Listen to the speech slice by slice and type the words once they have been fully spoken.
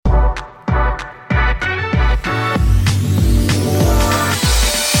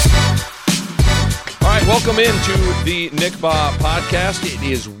Welcome into the Nick Bahe podcast. It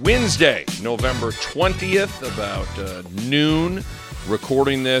is Wednesday, November 20th, about noon,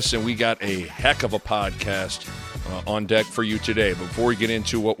 recording this, and we got a heck of a podcast on deck for you today. Before we get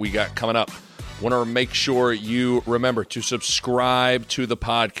into what we got coming up, want to make sure you remember to subscribe to the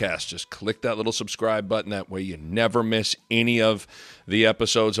podcast. Just click that little subscribe button. That way you never miss any of the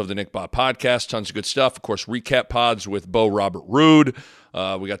episodes of the Nick Bahe podcast. Tons of good stuff. Of course, recap pods with Bo Robert Roode.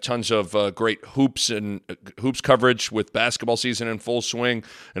 We got tons of great hoops coverage with basketball season in full swing.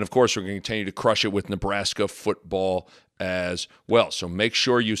 And, of course, we're going to continue to crush it with Nebraska football as well. So make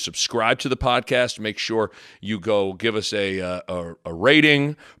sure you subscribe to the podcast. Make sure you go give us a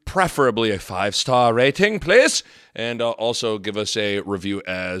rating, preferably a 5-star rating, please. And also give us a review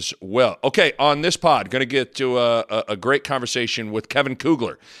as well. Okay, on this pod, going to get to a great conversation with Kevin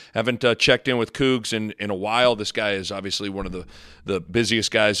Kugler. Haven't checked in with Cougs in a while. This guy is obviously one of the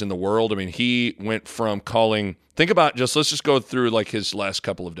busiest guys in the world. I mean, he went from calling, let's just go through like his last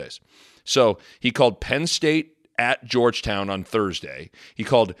couple of days. So he called Penn State at Georgetown on Thursday. He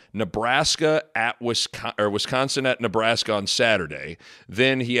called Nebraska at Wisconsin at Nebraska on Saturday.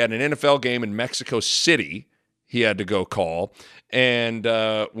 Then he had an NFL game in Mexico City he had to go call. And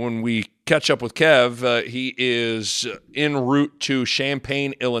when we catch up with Kev, he is en route to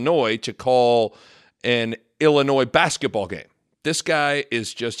Champaign, Illinois to call an Illinois basketball game. This guy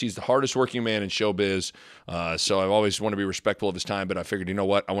is he's the hardest working man in showbiz. So I always want to be respectful of his time, but I figured, you know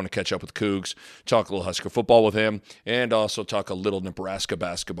what? I want to catch up with Cougs, talk a little Husker football with him, and also talk a little Nebraska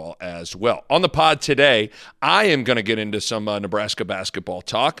basketball as well. On the pod today, I am going to get into some Nebraska basketball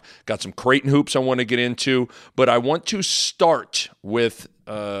talk. Got some Creighton hoops I want to get into, but I want to start with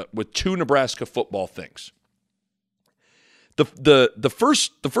two Nebraska football things. The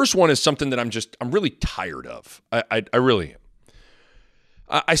first one is something that I'm really tired of. I really am.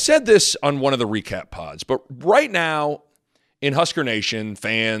 I said this on one of the recap pods, but right now in Husker Nation,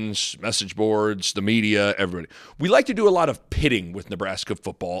 fans, message boards, the media, everybody, we like to do a lot of pitting with Nebraska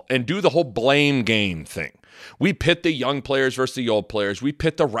football and do the whole blame game thing. We pit the young players versus the old players. We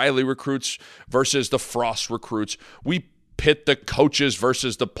pit the Riley recruits versus the Frost recruits. We pit the coaches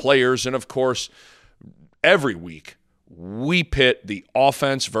versus the players. And, of course, every week we pit the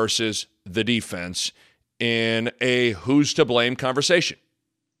offense versus the defense in a who's to blame conversation.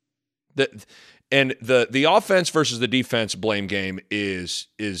 The offense versus the defense blame game is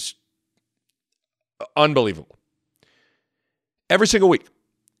unbelievable. Every single week.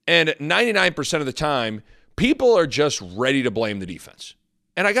 And 99% of the time, people are just ready to blame the defense.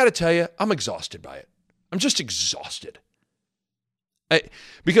 And I got to tell you, I'm exhausted by it. I'm just exhausted.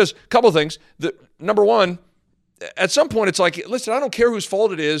 Because a couple of things. Number one, at some point it's like, listen, I don't care whose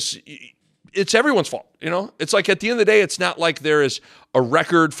fault it is. It's everyone's fault, you know? It's like at the end of the day, it's not like there is a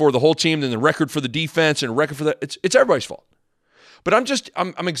record for the whole team, then the record for the defense, and a record for that. It's everybody's fault. But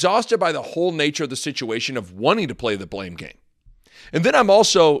I'm exhausted by the whole nature of the situation of wanting to play the blame game. And then I'm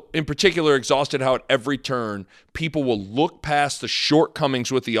also, in particular, exhausted how at every turn, people will look past the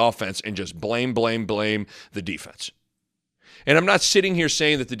shortcomings with the offense and just blame the defense. And I'm not sitting here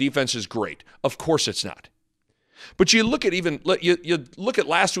saying that the defense is great. Of course it's not. But you look at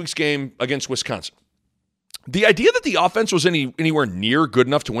last week's game against Wisconsin. The idea that the offense was anywhere near good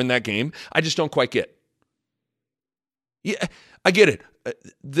enough to win that game, I just don't quite get. Yeah, I get it.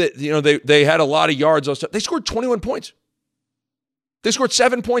 They had a lot of yards. They scored 21 points. They scored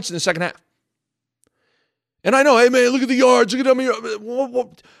 7 points in the second half. And I know, hey man, look at the yards. Look at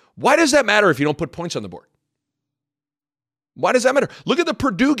them. Why does that matter if you don't put points on the board? Why does that matter? Look at the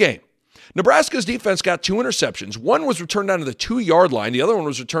Purdue game. Nebraska's defense got 2 interceptions. One was returned down to the 2-yard line. The other one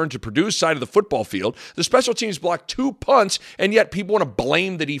was returned to Purdue's side of the football field. The special teams blocked 2 punts, and yet people want to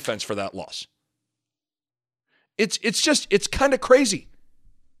blame the defense for that loss. It's kind of crazy.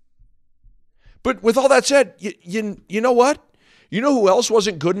 But with all that said, you know what? You know who else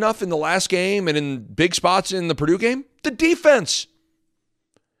wasn't good enough in the last game and in big spots in the Purdue game? The defense.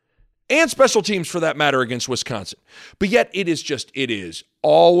 And special teams, for that matter, against Wisconsin. But yet, it is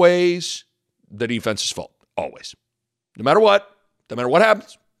always the defense's fault. Always. No matter what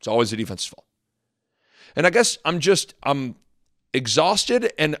happens, it's always the defense's fault. And I guess I'm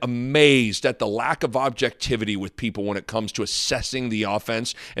exhausted and amazed at the lack of objectivity with people when it comes to assessing the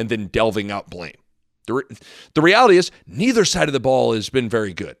offense and then delving out blame. The reality is, neither side of the ball has been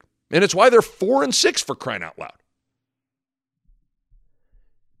very good. And it's why they're 4-6 for crying out loud.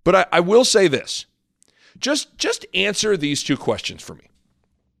 But I will say this. Just answer these two questions for me.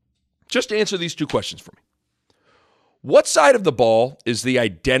 Just answer these two questions for me. What side of the ball is the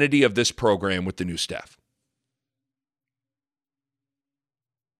identity of this program with the new staff?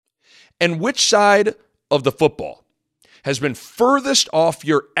 And which side of the football has been furthest off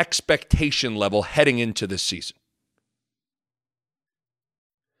your expectation level heading into this season?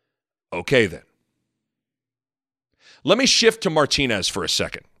 Okay, then. Let me shift to Martinez for a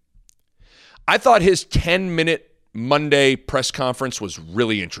second. I thought his 10-minute Monday press conference was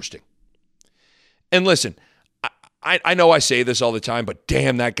really interesting. And listen, I know I say this all the time, but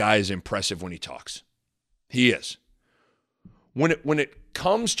damn, that guy is impressive when he talks. He is. When it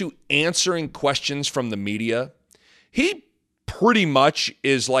comes to answering questions from the media, he pretty much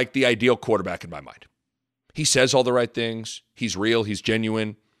is like the ideal quarterback in my mind. He says all the right things. He's real. He's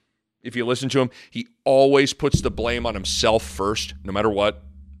genuine. If you listen to him, he always puts the blame on himself first, no matter what.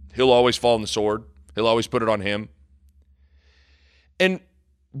 He'll always fall on the sword. He'll always put it on him. And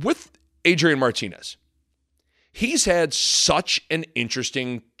with Adrian Martinez, he's had such an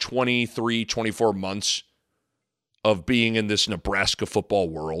interesting 23, 24 months of being in this Nebraska football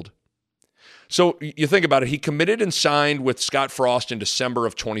world. So you think about it, he committed and signed with Scott Frost in December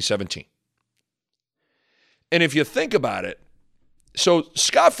of 2017. And if you think about it, so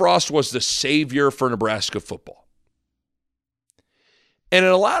Scott Frost was the savior for Nebraska football. And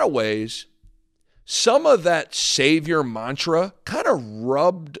in a lot of ways, some of that savior mantra kind of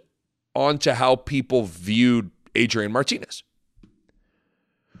rubbed onto how people viewed Adrian Martinez.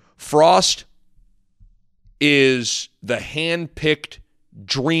 Frost is the hand-picked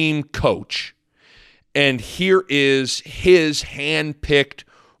dream coach, and here is his hand-picked,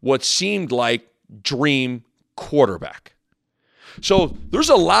 what seemed like dream quarterback. So there's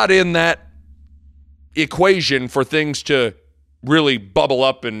a lot in that equation for things to really bubble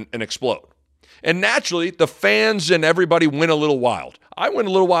up and explode. And naturally, the fans and everybody went a little wild. I went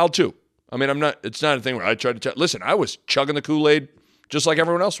a little wild too. I mean, it's not a thing where I tried to listen, I was chugging the Kool-Aid just like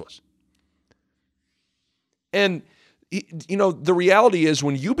everyone else was. And, you know, the reality is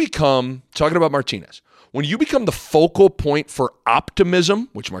when you become, talking about Martinez, when you become the focal point for optimism,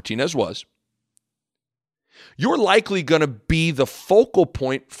 which Martinez was, you're likely going to be the focal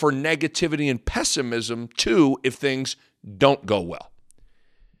point for negativity and pessimism too if things don't go well.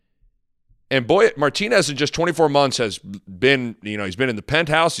 And boy, Martinez in just 24 months has been, you know, he's been in the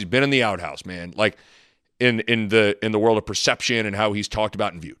penthouse, he's been in the outhouse, man. Like in the world of perception and how he's talked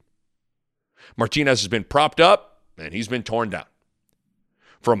about and viewed. Martinez has been propped up and he's been torn down.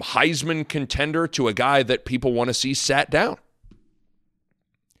 From Heisman contender to a guy that people want to see sat down.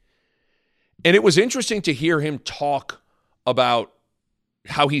 And it was interesting to hear him talk about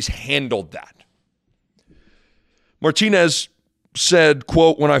how he's handled that. Martinez said,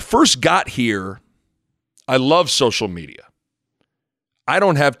 quote, "When I first got here, I love social media. I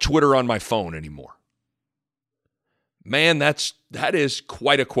don't have Twitter on my phone anymore." Man, that is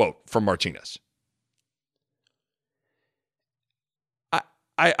quite a quote from Martinez.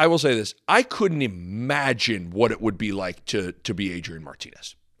 I will say this. I couldn't imagine what it would be like to be Adrian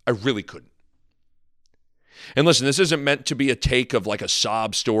Martinez. I really couldn't. And listen, this isn't meant to be a take of like a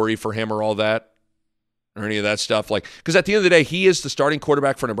sob story for him or all that, or any of that stuff. Like, because at the end of the day, he is the starting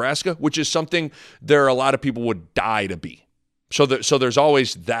quarterback for Nebraska, which is something there are a lot of people would die to be. So there's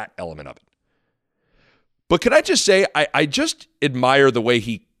always that element of it. But can I just say, I just admire the way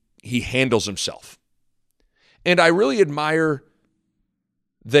he handles himself. And I really admire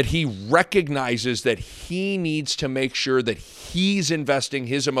that he recognizes that he needs to make sure that he's investing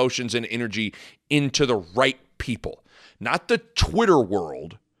his emotions and energy into the right people. Not the Twitter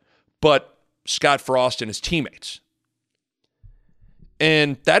world, but Scott Frost and his teammates.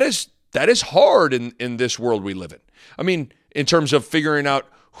 And that is hard in this world we live in. I mean, in terms of figuring out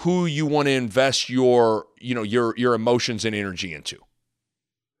who you want to invest your emotions and energy into.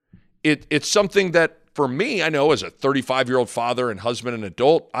 It's something that, for me, I know as a 35-year-old father and husband and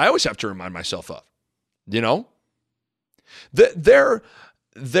adult, I always have to remind myself of, you know? There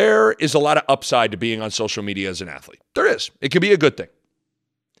is a lot of upside to being on social media as an athlete. There is. It can be a good thing.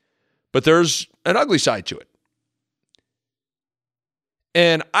 But there's an ugly side to it.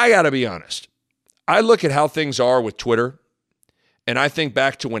 And I got to be honest. I look at how things are with Twitter, and I think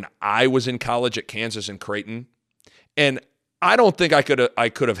back to when I was in college at Kansas and Creighton, and I don't think I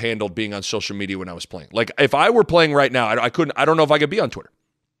could have handled being on social media when I was playing. Like, if I were playing right now, I couldn't. I don't know if I could be on Twitter.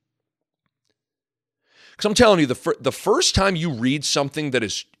 Because I'm telling you, the first time you read something that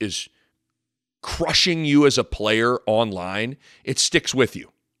is crushing you as a player online, it sticks with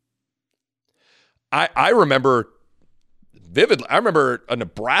you. I remember vividly. I remember a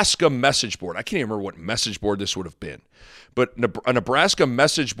Nebraska message board. I can't even remember what message board this would have been, but a Nebraska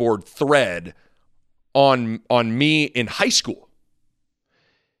message board thread on me in high school.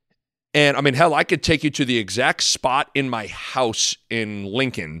 And I mean, hell, I could take you to the exact spot in my house in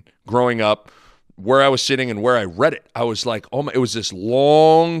Lincoln growing up where I was sitting and where I read it, I was like, oh my, it was this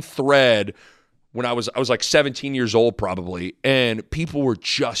long thread when I was like 17 years old probably, and people were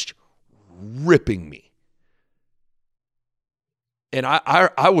just ripping me. And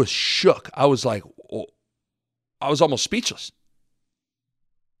I was shook. I was like, oh, I was almost speechless.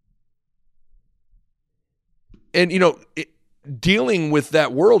 And, dealing with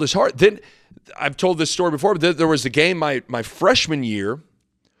that world is hard. Then I've told this story before, but there was a game my freshman year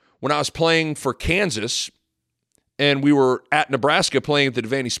when I was playing for Kansas, and we were at Nebraska playing at the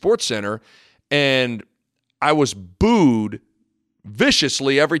Devaney Sports Center, and I was booed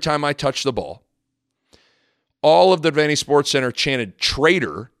viciously every time I touched the ball. All of the Devaney Sports Center chanted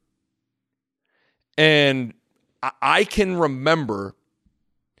 "traitor," and I can remember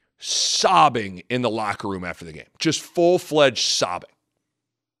sobbing in the locker room after the game, just full-fledged sobbing.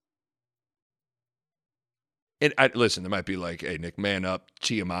 And listen, there might be like, hey, Nick, man up,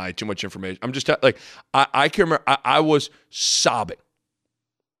 TMI, too much information. I'm just like, I can remember, I was sobbing.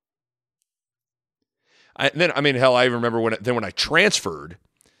 I even remember when I transferred,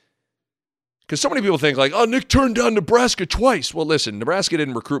 because so many people think like, oh, Nick turned down Nebraska twice. Well, listen, Nebraska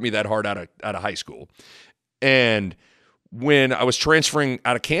didn't recruit me that hard out of high school. And when I was transferring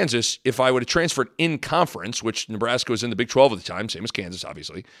out of Kansas, if I would have transferred in conference, which Nebraska was in the Big 12 at the time, same as Kansas,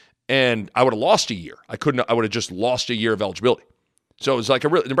 obviously, and I would have lost a year. I would have just lost a year of eligibility. So it was like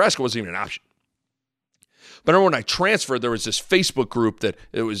Nebraska wasn't even an option. But I remember when I transferred, there was this Facebook group that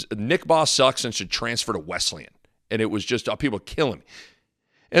it was Nick Baugh sucks and should transfer to Wesleyan. And it was just people killing me.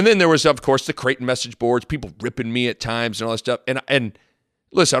 And then there was, of course, the Creighton message boards, people ripping me at times and all that stuff. And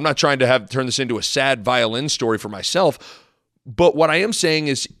listen, I'm not trying to turn this into a sad violin story for myself, but what I am saying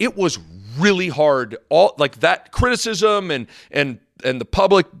is it was really hard. All like that criticism and the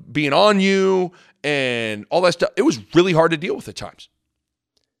public being on you and all that stuff, it was really hard to deal with at times.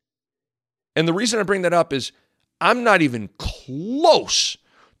 And the reason I bring that up is I'm not even close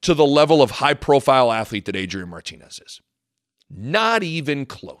to the level of high-profile athlete that Adrian Martinez is. Not even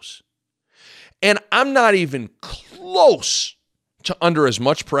close. And I'm not even close to under as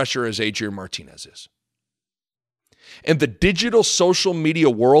much pressure as Adrian Martinez is. And the digital social media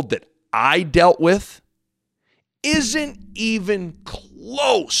world that I dealt with isn't even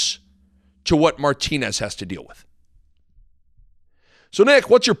close to what Martinez has to deal with. So, Nick,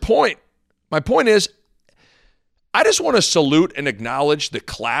 what's your point? My point is, I just want to salute and acknowledge the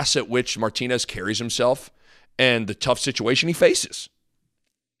class at which Martinez carries himself and the tough situation he faces.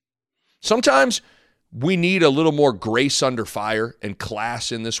 Sometimes we need a little more grace under fire and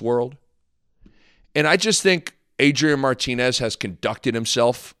class in this world. And I just think Adrian Martinez has conducted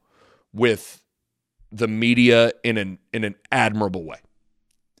himself with the media in an admirable way.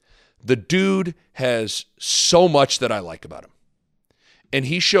 The dude has so much that I like about him. And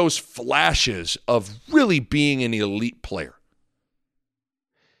he shows flashes of really being an elite player.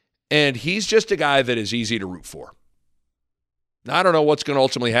 And he's just a guy that is easy to root for. Now, I don't know what's going to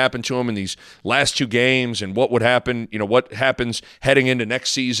ultimately happen to him in these last two games and what would happen, what happens heading into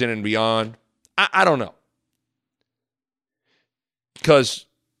next season and beyond. I don't know. Because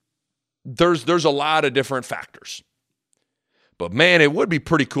there's a lot of different factors. But, man, it would be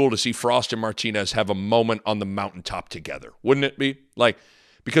pretty cool to see Frost and Martinez have a moment on the mountaintop together. Wouldn't it be?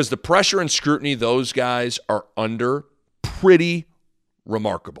 Because the pressure and scrutiny those guys are under, pretty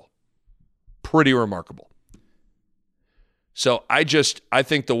remarkable. Pretty remarkable. So I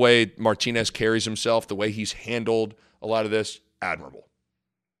think the way Martinez carries himself, the way he's handled a lot of this, admirable.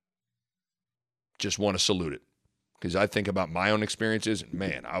 Just want to salute it. Because I think about my own experiences, and,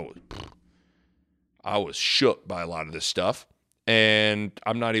 man, I was shook by a lot of this stuff. And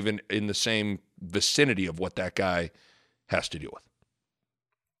I'm not even in the same vicinity of what that guy has to deal with.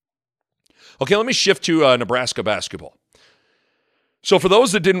 Okay, let me shift to Nebraska basketball. So for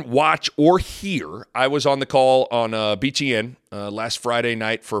those that didn't watch or hear, I was on the call on BTN last Friday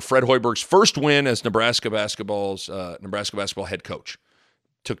night for Fred Hoiberg's first win as Nebraska basketball head coach.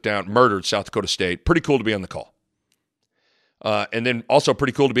 Murdered South Dakota State. Pretty cool to be on the call. And then also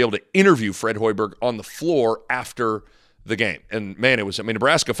pretty cool to be able to interview Fred Hoiberg on the floor after the game. And man,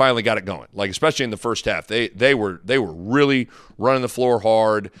 Nebraska finally got it going. Especially in the first half. They were really running the floor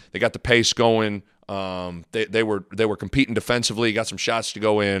hard. They got the pace going. They were competing defensively, got some shots to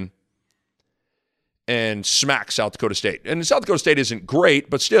go in, and smack South Dakota State. And South Dakota State isn't great,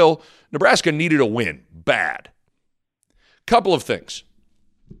 but still, Nebraska needed a win bad. Couple of things.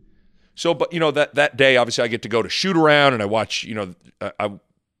 So, but that day, obviously, I get to go to shoot around, and I watch. I'm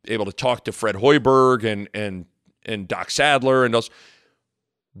able to talk to Fred Hoiberg and Doc Sadler and those.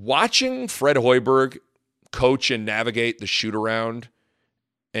 Watching Fred Hoiberg coach and navigate the shoot around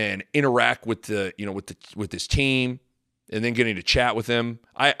and interact with with his team, and then getting to chat with him,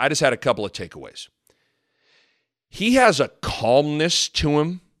 I just had a couple of takeaways. He has a calmness to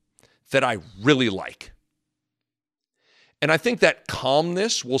him that I really like. And I think that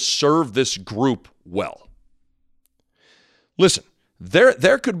calmness will serve this group well. Listen,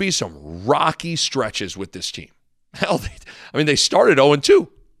 there could be some rocky stretches with this team. Hell, they started 0-2.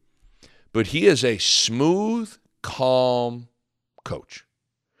 But he is a smooth, calm coach,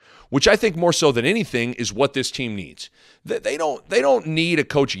 which I think more so than anything is what this team needs. They don't need a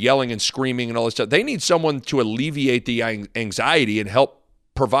coach yelling and screaming and all this stuff. They need someone to alleviate the anxiety and help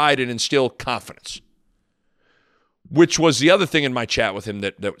provide and instill confidence, which was the other thing in my chat with him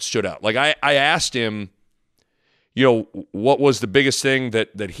that stood out. Like I asked him, what was the biggest thing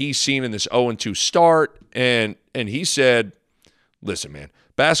that he's seen in this 0-2 start, and he said, "Listen, man,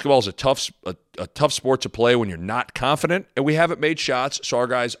 basketball is a tough sport to play when you're not confident, and we haven't made shots, so our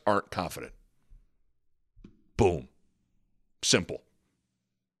guys aren't confident." Boom. Simple.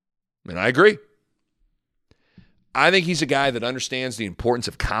 And I agree. I think he's a guy that understands the importance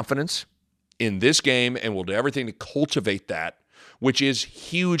of confidence in this game and will do everything to cultivate that, which is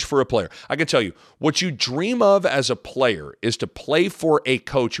huge for a player. I can tell you, what you dream of as a player is to play for a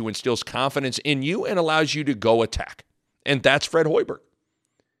coach who instills confidence in you and allows you to go attack. And that's Fred Hoiberg.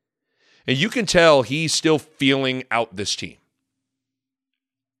 And you can tell he's still feeling out this team.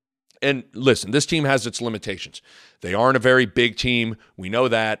 And listen, this team has its limitations. They aren't a very big team. We know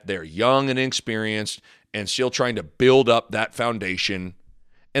that. They're young and inexperienced and still trying to build up that foundation.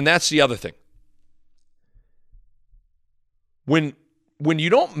 And that's the other thing. When you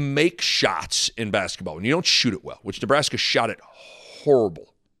don't make shots in basketball, when you don't shoot it well, which Nebraska shot it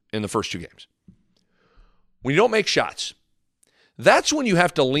horrible in the first two games. When you don't make shots, that's when you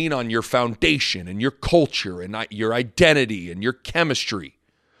have to lean on your foundation and your culture and your identity and your chemistry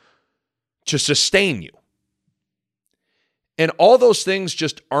to sustain you. And all those things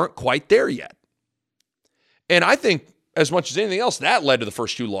just aren't quite there yet. And I think, as much as anything else, that led to the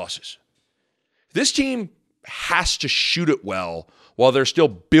first two losses. This team has to shoot it well while they're still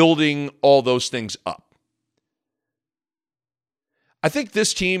building all those things up. I think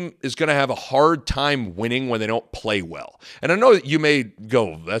this team is going to have a hard time winning when they don't play well. And I know that you may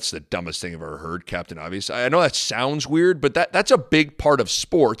go, "That's the dumbest thing I've ever heard, Captain Obvious." I know that sounds weird, but that's a big part of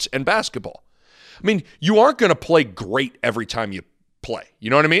sports and basketball. I mean, you aren't going to play great every time you play. You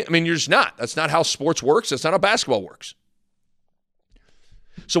know what I mean? I mean, you're just not. That's not how sports works. That's not how basketball works.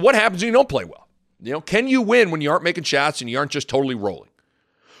 So what happens when you don't play well? Can you win when you aren't making shots and you aren't just totally rolling?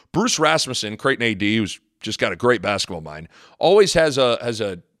 Bruce Rasmussen, Creighton AD, who's just got a great basketball mind, always has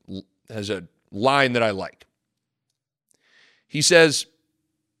a line that I like. He says,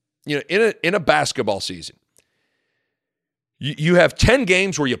 in a basketball season, you have 10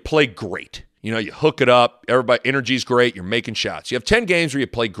 games where you play great. You hook it up, everybody, energy's great, you're making shots. You have 10 games where you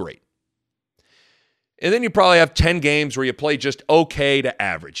play great. And then you probably have 10 games where you play just okay to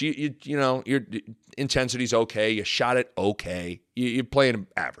average. Your intensity's okay. You shot it okay. You're playing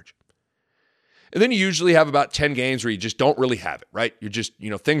average. And then you usually have about 10 games where you just don't really have it, right? You're just,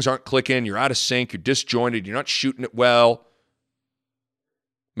 things aren't clicking. You're out of sync. You're disjointed. You're not shooting it well.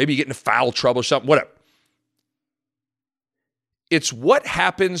 Maybe you get into foul trouble or something, whatever. It's what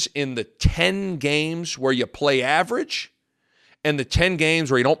happens in the 10 games where you play average and the 10 games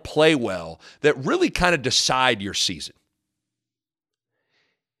where you don't play well that really kind of decide your season.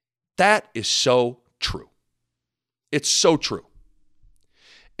 That is so true. It's so true.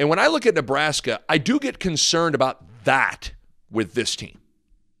 And when I look at Nebraska, I do get concerned about that with this team.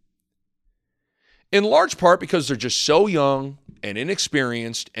 In large part because they're just so young and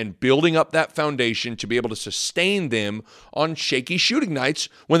inexperienced and building up that foundation to be able to sustain them on shaky shooting nights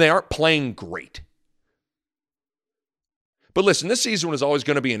when they aren't playing great. But listen, this season was always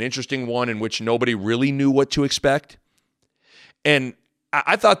going to be an interesting one in which nobody really knew what to expect. And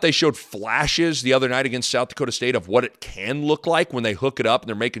I thought they showed flashes the other night against South Dakota State of what it can look like when they hook it up and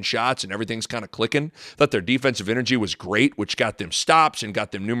they're making shots and everything's kind of clicking. Thought their defensive energy was great, which got them stops and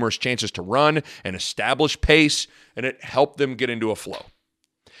got them numerous chances to run and establish pace, and it helped them get into a flow.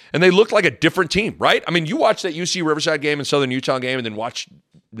 And they looked like a different team, right? I mean, you watch that UC Riverside game and Southern Utah game and then watch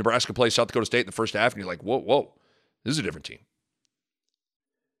Nebraska play South Dakota State in the first half, and you're like, whoa, this is a different team.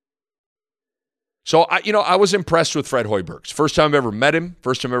 So, I was impressed with Fred Hoiberg. First time I've ever met him.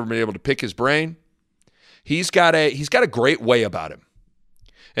 First time I've ever been able to pick his brain. He's got a great way about him.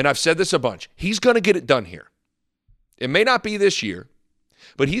 And I've said this a bunch. He's going to get it done here. It may not be this year,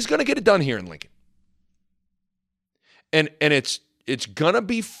 but he's going to get it done here in Lincoln. And it's going to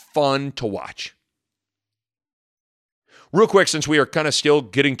be fun to watch. Real quick, since we are kind of still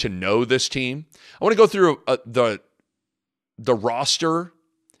getting to know this team, I want to go through the roster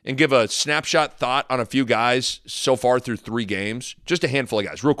and give a snapshot thought on a few guys so far through 3 games. Just a handful of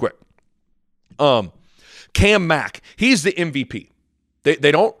guys, real quick. Cam Mack, he's the MVP.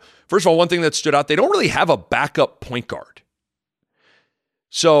 They don't, first of all, one thing that stood out, they don't really have a backup point guard.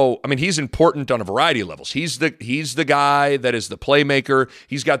 So, I mean, he's important on a variety of levels. He's the guy that is the playmaker.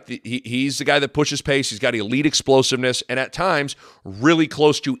 He's the guy that pushes pace. He's got elite explosiveness and at times really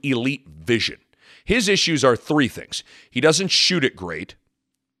close to elite vision. His issues are 3 things. He doesn't shoot it great.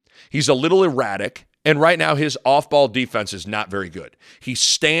 He's a little erratic. And right now his off-ball defense is not very good. He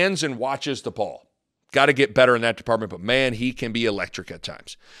stands and watches the ball. Got to get better in that department, but man, he can be electric at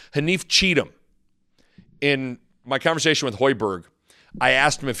times. Hanif Cheatham, in my conversation with Hoiberg, I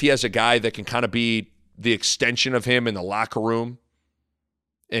asked him if he has a guy that can kind of be the extension of him in the locker room.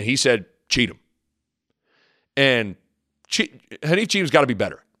 And he said, Cheatham. And Hanif Cheatham's got to be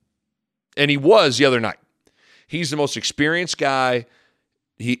better. And he was the other night. He's the most experienced guy.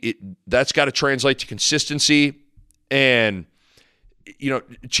 That's got to translate to consistency. And,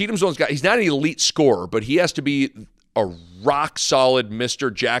 Cheatham's one guy. He's not an elite scorer, but he has to be a rock-solid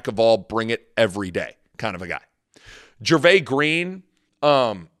Mr. Jack of all, bring it every day kind of a guy. Jervay Green,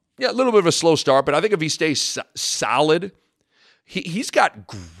 a little bit of a slow start, but I think if he stays solid, he's got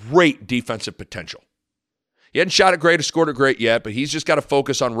great defensive potential. He hadn't shot it great or scored it great yet, but he's just got to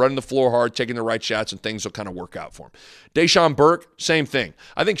focus on running the floor hard, taking the right shots, and things will kind of work out for him. Deshaun Burke, same thing.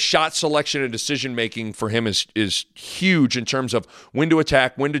 I think shot selection and decision-making for him is huge in terms of when to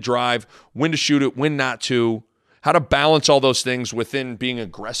attack, when to drive, when to shoot it, when not to. How to balance all those things within being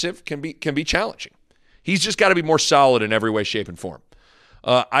aggressive can be challenging. He's just got to be more solid in every way, shape, and form.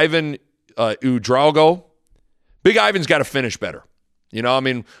 Ivan Udrago, Big Ivan's got to finish better.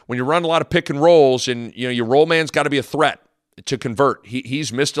 When you run a lot of pick and rolls and, your roll man's got to be a threat to convert.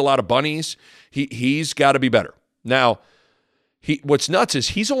 He's missed a lot of bunnies. He's got to be better. Now, what's nuts is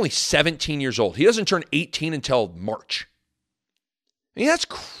he's only 17 years old. He doesn't turn 18 until March. I mean, that's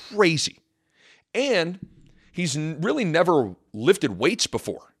crazy. And he's really never lifted weights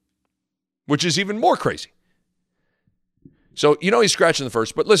before, which is even more crazy. So, he's scratching the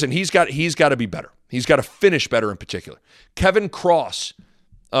first, but listen, he's got to be better. He's got to finish better in particular. Kevin Cross,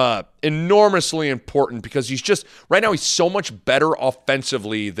 enormously important because right now he's so much better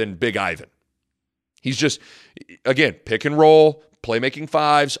offensively than Big Ivan. He's just, again, pick and roll, playmaking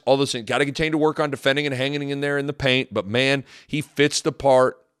fives, all those things. Got to continue to work on defending and hanging in there in the paint, but man, he fits the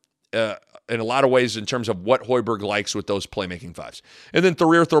part in a lot of ways in terms of what Hoiberg likes with those playmaking fives. And then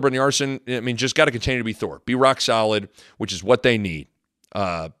Thorir Thorbrand-Yarson, just got to continue to be Thor. Be rock solid, which is what they need.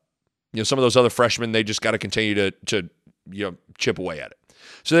 Some of those other freshmen, they just got to continue to chip away at it.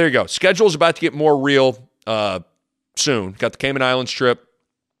 So there you go. Schedule's about to get more real soon. Got the Cayman Islands trip.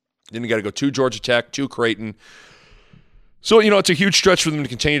 Then you got to go to Georgia Tech, to Creighton. So, it's a huge stretch for them to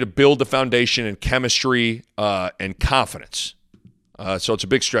continue to build the foundation and chemistry and confidence. So it's a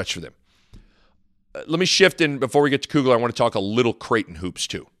big stretch for them. Let me shift in before we get to Kugler. I want to talk a little Creighton hoops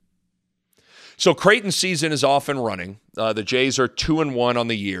too. So Creighton season is off and running. The Jays are 2-1 on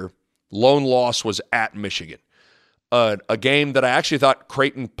the year. Lone loss was at Michigan. A game that I actually thought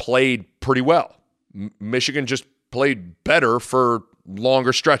Creighton played pretty well. Michigan just played better for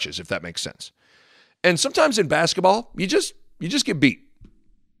longer stretches, if that makes sense. And sometimes in basketball, you just get beat.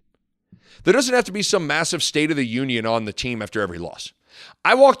 There doesn't have to be some massive state of the union on the team after every loss.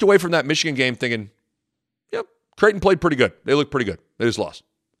 I walked away from that Michigan game thinking, yep, Creighton played pretty good. They looked pretty good. They just lost.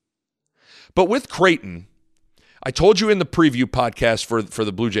 But with Creighton, I told you in the preview podcast for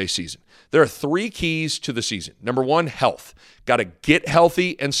the Blue Jay season, there are 3 keys to the season. Number 1, health. Got to get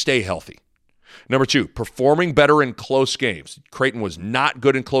healthy and stay healthy. Number 2, performing better in close games. Creighton was not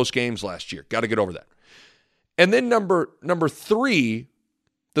good in close games last year. Got to get over that. And then number 3,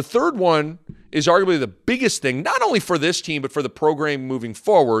 the third one is arguably the biggest thing, not only for this team, but for the program moving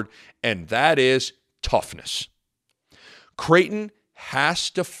forward, and that is toughness. Creighton has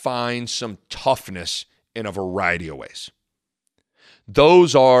to find some toughness in a variety of ways.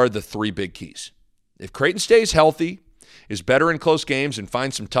 Those are the 3 big keys. If Creighton stays healthy, is better in close games, and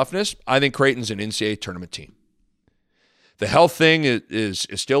finds some toughness, I think Creighton's an NCAA tournament team. The health thing is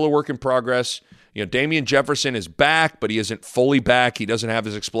still a work in progress. Damian Jefferson is back, but he isn't fully back. He doesn't have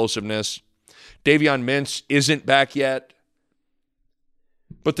his explosiveness. Davion Mintz isn't back yet.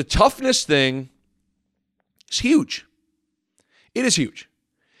 But the toughness thing is huge. It is huge.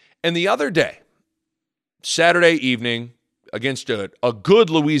 And the other day, Saturday evening, against a good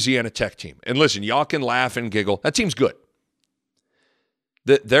Louisiana Tech team. And listen, y'all can laugh and giggle. That team's good.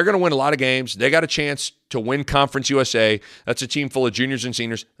 They're going to win a lot of games. They got a chance to win Conference USA. That's a team full of juniors and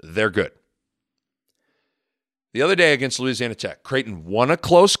seniors. They're good. The other day against Louisiana Tech, Creighton won a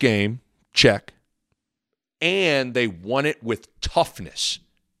close game, check, and they won it with toughness,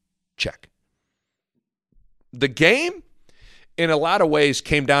 check. The game, in a lot of ways,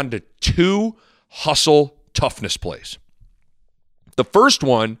 came down to 2 hustle toughness plays. The first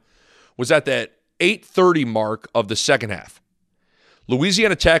one was at that 8:30 mark of the second half.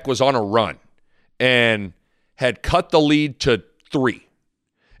 Louisiana Tech was on a run and had cut the lead to 3.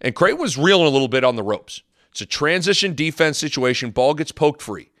 And Creighton was reeling a little bit on the ropes. It's a transition defense situation. Ball gets poked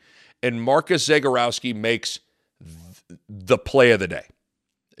free. And Marcus Zegarowski makes the play of the day.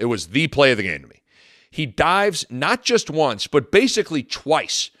 It was the play of the game to me. He dives not just once, but basically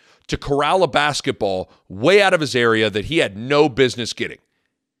twice to corral a basketball way out of his area that he had no business getting.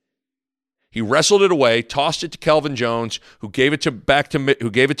 He wrestled it away, tossed it to Kelvin Jones, who gave it to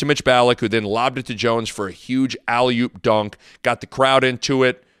Mitch Ballock, who then lobbed it to Jones for a huge alley-oop dunk, got the crowd into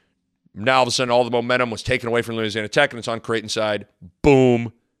it. Now, all of a sudden, all the momentum was taken away from Louisiana Tech, and it's on Creighton's side.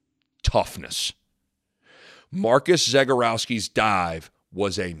 Boom. Toughness. Marcus Zegarowski's dive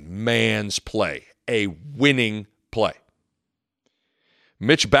was a man's play, a winning play.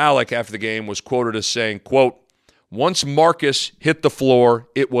 Mitch Ballock, after the game, was quoted as saying, quote, "Once Marcus hit the floor,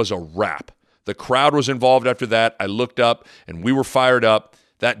 it was a wrap. The crowd was involved after that. I looked up, and we were fired up.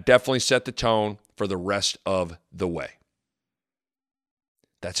 That definitely set the tone for the rest of the way."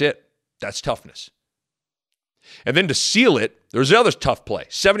 That's it. That's toughness. And then to seal it, there's the other tough play.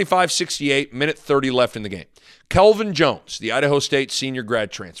 75-68, minute 30 left in the game. Kelvin Jones, the Idaho State senior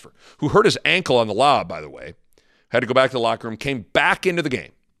grad transfer, who hurt his ankle on the lob, by the way, had to go back to the locker room, came back into the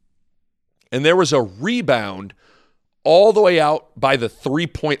game. And there was a rebound all the way out by the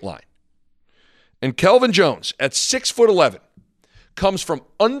 3-point line. And Kelvin Jones, at 6'11", comes from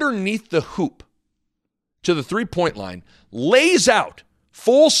underneath the hoop to the 3-point line, lays out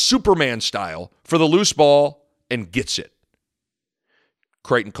full Superman style for the loose ball, and gets it.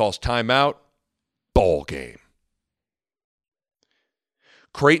 Creighton calls timeout. Ball game.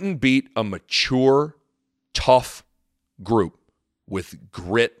 Creighton beat a mature, tough group with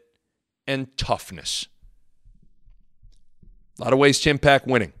grit and toughness. A lot of ways to impact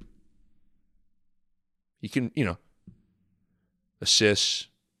winning. You can, assists,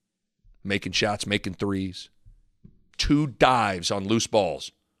 making shots, making threes. 2 dives on loose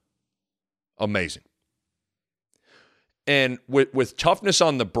balls. Amazing. And with toughness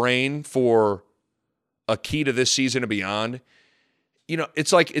on the brain for a key to this season and beyond,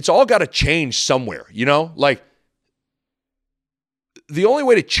 it's like it's all got to change somewhere, Like, the only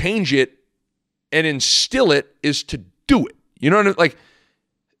way to change it and instill it is to do it. You know what I mean? Like,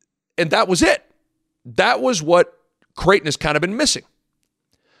 and that was it. That was what Creighton has kind of been missing.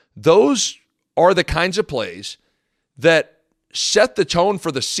 Those are the kinds of plays that set the tone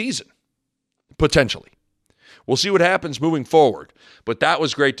for the season, potentially. We'll see what happens moving forward, but that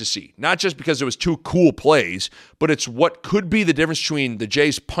was great to see. Not just because it was 2 cool plays, but it's what could be the difference between the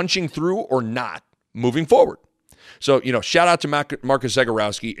Jays punching through or not moving forward. So, shout out to Marcus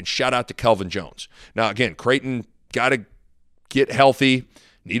Zegarowski and shout out to Kelvin Jones. Now, again, Creighton got to get healthy,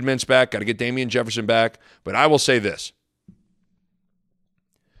 need Mintz back, got to get Damian Jefferson back, but I will say this.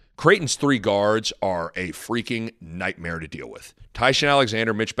 Creighton's 3 guards are a freaking nightmare to deal with. Tyson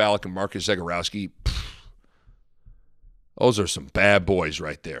Alexander, Mitch Ballock, and Marcus Zegarowski, those are some bad boys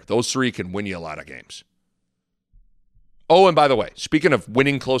right there. Those 3 can win you a lot of games. Oh, and by the way, speaking of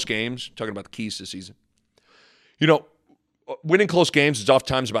winning close games, talking about the keys this season, winning close games is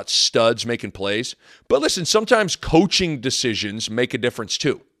oftentimes about studs making plays. But listen, sometimes coaching decisions make a difference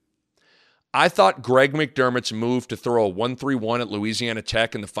too. I thought Greg McDermott's move to throw a 1-3-1 at Louisiana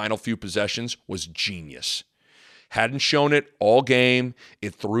Tech in the final few possessions was genius. Hadn't shown it all game.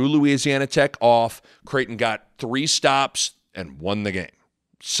 It threw Louisiana Tech off. Creighton got 3 stops and won the game.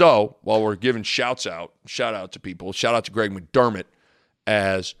 So, while we're giving shout out to people, shout out to Greg McDermott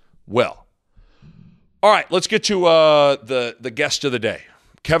as well. All right, let's get to the guest of the day.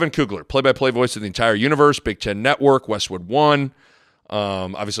 Kevin Kugler, play-by-play voice of the entire universe, Big Ten Network, Westwood One.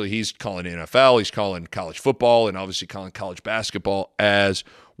 Obviously, he's calling NFL, he's calling college football, and obviously calling college basketball as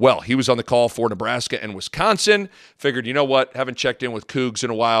well. He was on the call for Nebraska and Wisconsin. Figured, you know what? Haven't checked in with Cougs in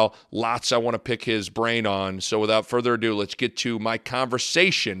a while. Lots I want to pick his brain on. So without further ado, let's get to my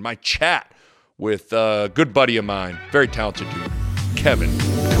conversation, my chat with a good buddy of mine, very talented dude, Kevin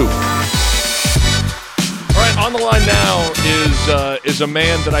Kugler. All right, on the line now is a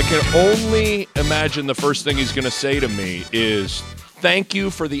man that I can only imagine the first thing he's going to say to me is, Thank you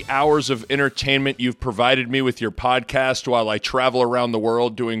for the hours of entertainment you've provided me with your podcast while I travel around the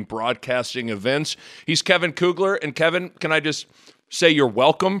world doing broadcasting events. He's Kevin Kugler. And Kevin, can I just say you're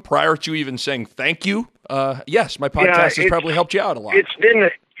welcome prior to even saying thank you? Yes, my podcast has probably helped you out a lot. It's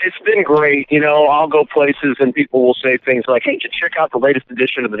been great. You know, I'll go places and people will say things like, hey, did you check out the latest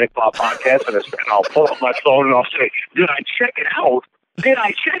edition of the Nick Bahe podcast? And I'll pull up my phone and I'll say, did I check it out? And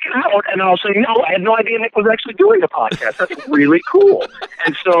I'll say, no, I had no idea Nick was actually doing a podcast. That's really cool.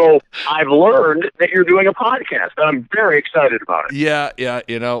 And so I've learned that you're doing a podcast, and I'm very excited about it. Yeah.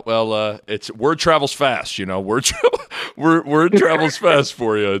 You know, well, it's word travels fast. You know, word travels fast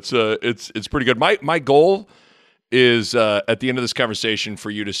for you. It's pretty good. My goal is at the end of this conversation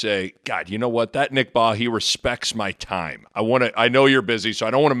for you to say, God, you know what? That Nick Bahe, he respects my time. I know you're busy, so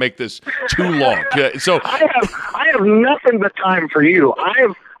I don't want to make this too long. So I have nothing but time for you.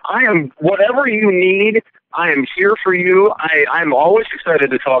 I am whatever you need. I am here for you. I'm always excited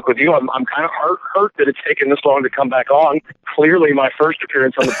to talk with you. I'm kind of hurt that it's taken this long to come back on. Clearly, my first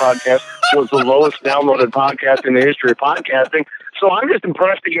appearance on the podcast was the lowest downloaded podcast in the history of podcasting. So I'm just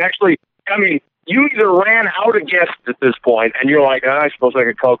impressed that you actually, you either ran out of guests at this point and you're like, I suppose I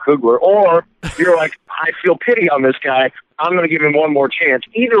could call Kugler, or you're like, I feel pity on this guy. I'm going to give him one more chance.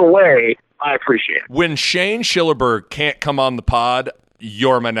 Either way, I appreciate it. When Shane Schillerberg can't come on the pod,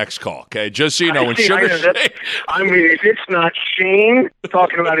 you're my next call, okay? Just so you know, if it's not Shane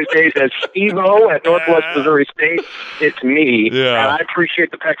talking about his days as Steve-O at Northwest Missouri State, it's me. Yeah. And I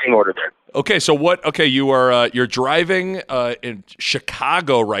appreciate the pecking order there. Okay, so you are you're driving in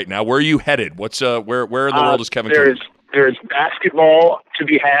Chicago right now. Where are you headed? Where in the world is Kevin Kugler? There's basketball to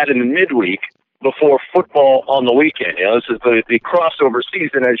be had in the midweek before football on the weekend. You know, this is the crossover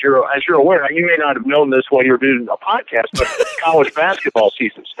season, as you're aware. You may not have known this while you were doing a podcast, but college basketball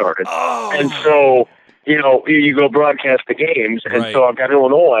season started. Oh. And so, you go broadcast the games. And right. So I've got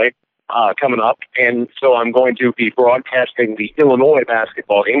Illinois coming up. And so I'm going to be broadcasting the Illinois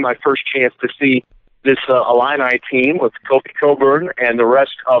basketball game, my first chance to see this Illini team with Kofi Cockburn and the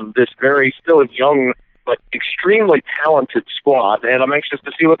rest of this very still young but extremely talented squad. And I'm anxious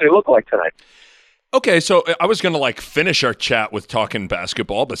to see what they look like tonight. Okay, so I was going to finish our chat with talking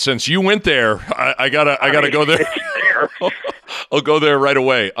basketball, but since you went there, I gotta go there. I'll go there right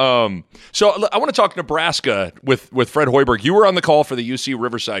away. So I want to talk Nebraska with Fred Hoiberg. You were on the call for the UC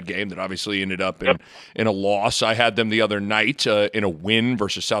Riverside game that obviously ended up in a loss. I had them the other night in a win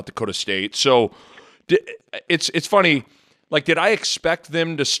versus South Dakota State. So it's funny. Did I expect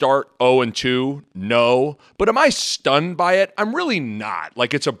them to start 0-2? No. But am I stunned by it? I'm really not.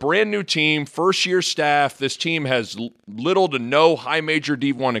 It's a brand new team, first-year staff. This team has little to no high major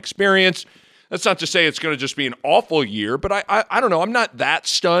D1 experience. That's not to say it's going to just be an awful year, but I don't know. I'm not that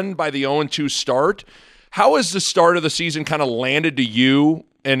stunned by the 0-2 start. How has the start of the season kind of landed to you?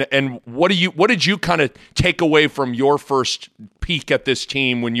 And what did you kind of take away from your first peek at this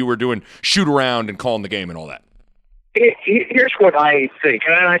team when you were doing shoot around and calling the game and all that? Here's what I think,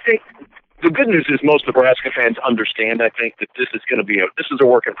 and I think the good news is most Nebraska fans understand. I think that this is going to be a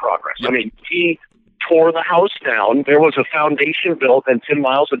work in progress. Yep. He tore the house down. There was a foundation built, and Tim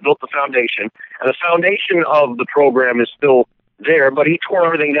Miles had built the foundation, and the foundation of the program is still there. But he tore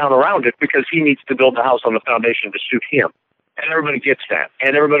everything down around it because he needs to build the house on the foundation to suit him, and everybody gets that,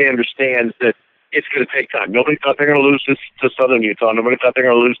 and everybody understands that it's going to take time. Nobody thought they're going to lose to Southern Utah. Nobody thought they're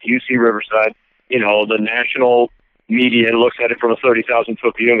going to lose to UC Riverside. The national media looks at it from a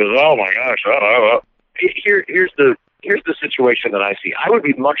 30,000-foot view and goes, "Oh my gosh!" Here's the situation that I see. I would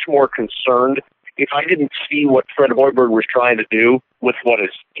be much more concerned if I didn't see what Fred Hoiberg was trying to do with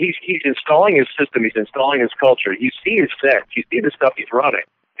he's installing his system, he's installing his culture. You see his sets, you see the stuff he's running.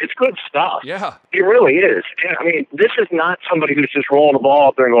 It's good stuff. Yeah, it really is. And, this is not somebody who's just rolling the ball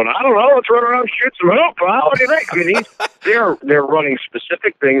out there and going, "I don't know, let's run around and shoot some hoop." What do you think? They're running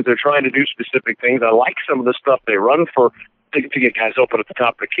specific things. They're trying to do specific things. I like some of the stuff they run to get guys open at the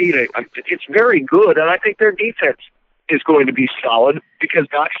top of the key. It's very good, and I think their defense is going to be solid because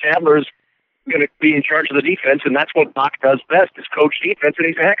Doc Sadler is going to be in charge of the defense, and that's what Doc does best is coach defense, and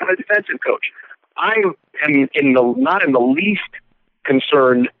he's a heck of a defensive coach. I am not in the least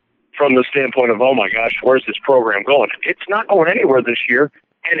concerned from the standpoint of, oh my gosh, where's this program going? It's not going anywhere this year,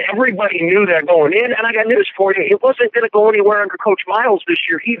 and everybody knew that going in, and I got news for you. It wasn't going to go anywhere under Coach Miles this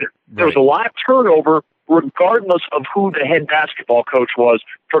year either. Right. There was a lot of turnover regardless of who the head basketball coach was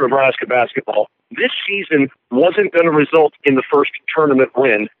for Nebraska basketball. This season wasn't going to result in the first tournament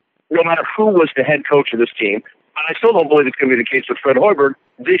win, no matter who was the head coach of this team. And I still don't believe it's going to be the case with Fred Hoiberg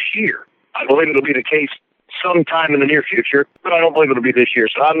this year. I believe it'll be the case sometime in the near future, but I don't believe it'll be this year.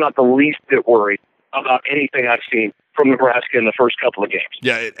 So I'm not the least bit worried about anything I've seen from Nebraska in the first couple of games.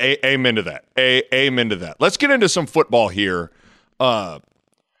 Yeah, amen to that. Amen to that. Let's get into some football here.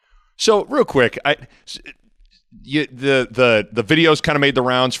 So real quick, the videos kind of made the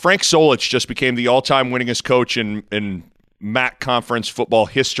rounds. Frank Solich just became the all-time winningest coach in MAC conference football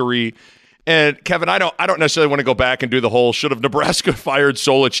history. And Kevin, I don't necessarily want to go back and do the whole should have Nebraska fired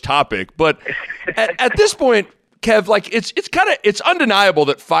Solich topic, but at this point, Kev, like it's undeniable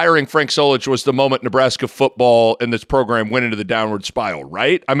that firing Frank Solich was the moment Nebraska football and this program went into the downward spiral,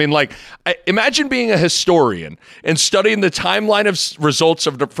 right? I mean, like, imagine being a historian and studying the timeline of results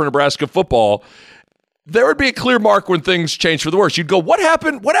for Nebraska football. There would be a clear mark when things changed for the worse. You'd go, what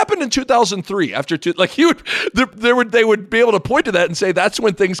happened? What happened in 2003? They would be able to point to that and say that's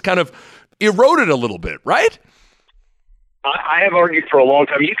when things kind of eroded a little bit, right? I have argued for a long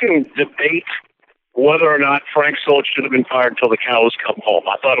time. You can debate whether or not Frank Solich should have been fired until the cows come home.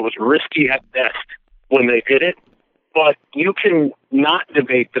 I thought it was risky at best when they did it, but you can not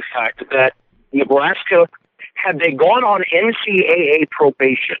debate the fact that Nebraska, had they gone on NCAA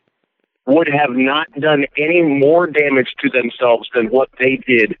probation, would have not done any more damage to themselves than what they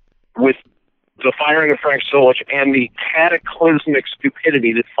did with the firing of Frank Solich and the cataclysmic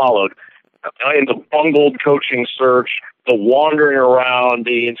stupidity that followed in the bungled coaching search, the wandering around,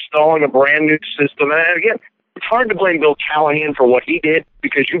 the installing a brand new system. And again, it's hard to blame Bill Callahan for what he did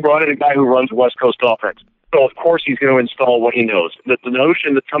because you brought in a guy who runs West Coast offense. So, of course, he's going to install what he knows. The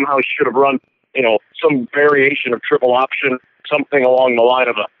notion that somehow he should have run, some variation of triple option, something along the line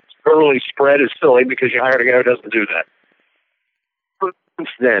of a early spread is silly because you hired a guy who doesn't do that. But since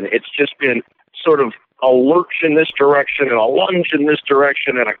then, it's just been sort of a lurch in this direction and a lunge in this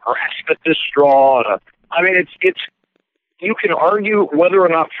direction and a grasp at this straw. It's you can argue whether or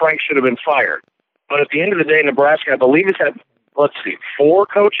not Frank should have been fired. But at the end of the day, Nebraska, I believe, has had, 5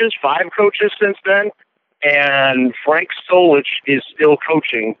 coaches since then. And Frank Solich is still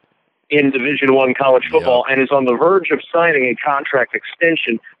coaching in Division I college football and is on the verge of signing a contract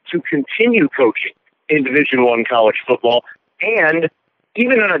extension to continue coaching in Division I college football. And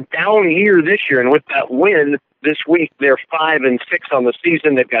even in a down year this year, and with that win this week, they're 5-6 on the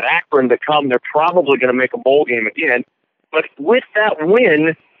season. They've got Akron to come. They're probably going to make a bowl game again. But with that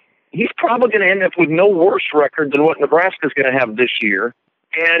win, he's probably going to end up with no worse record than what Nebraska's going to have this year.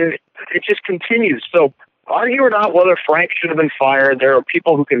 And it just continues. So argue or not whether Frank should have been fired, there are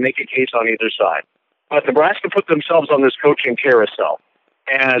people who can make a case on either side. But Nebraska put themselves on this coaching carousel.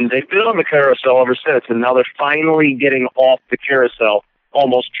 And they've been on the carousel ever since, and now they're finally getting off the carousel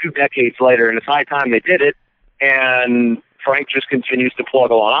almost 2 decades later. And it's high time they did it. And Frank just continues to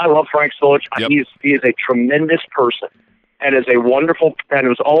plug along. I love Frank Solich. Yep. He is a tremendous person. And is a wonderful, and it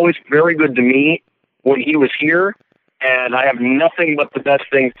was always very good to me when he was here. And I have nothing but the best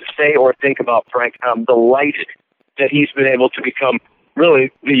things to say or think about Frank. I'm delighted that he's been able to become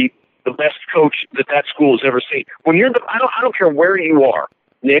really the best coach that school has ever seen. When you're I don't care where you are,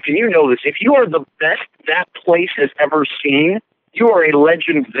 Nick, and you know this. If you are the best that place has ever seen, you are a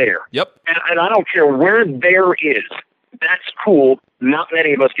legend there. Yep. And I don't care where there is. That's cool. Not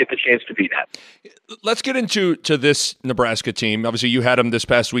many of us get the chance to be that. Let's get into this Nebraska team. Obviously, you had them this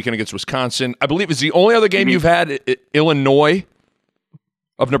past weekend against Wisconsin. I believe it's the only other game you've had Illinois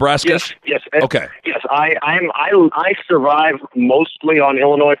of Nebraska. Yes. Okay. Yes, I survive mostly on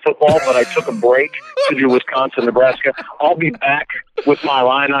Illinois football, but I took a break to do Wisconsin, Nebraska. I'll be back with my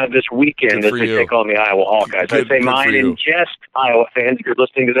Illini this weekend as they take on the Iowa Hawkeyes. I say mine in jest, Iowa fans, if you're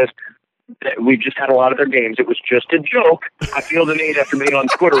listening to this. We just had a lot of their games. It was just a joke. I feel the need after being on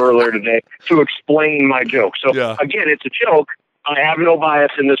Twitter earlier today to explain my joke. So, Again, it's a joke. I have no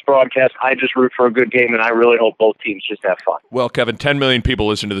bias in this broadcast. I just root for a good game, and I really hope both teams just have fun. Well, Kevin, 10 million people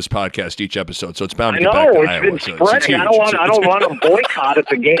listen to this podcast each episode, so it's bound to get back to Iowa. Iowa. It's been spreading. I don't want to boycott at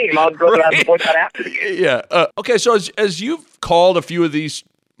the game. I'll go to have a boycott after the game. Yeah. Okay, so as you've called a few of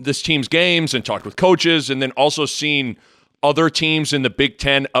this team's games and talked with coaches and then also seen other teams in the Big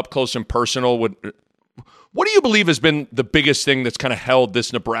Ten up close and personal, what do you believe has been the biggest thing that's kind of held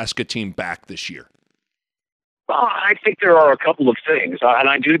this Nebraska team back this year? Well, I think there are a couple of things, and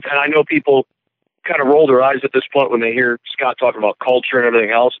I know people kind of roll their eyes at this point when they hear Scott talk about culture and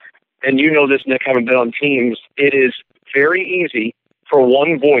everything else. And you know this, Nick, having been on teams, it is very easy for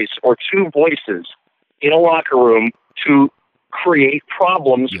one voice or two voices in a locker room to create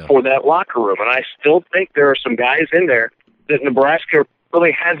problems for that locker room. And I still think there are some guys in there that Nebraska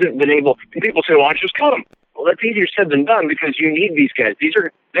really hasn't been able. People say, "Well, I just cut them." Well, that's easier said than done because you need these guys.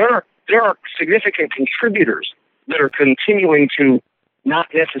 There are significant contributors that are continuing to not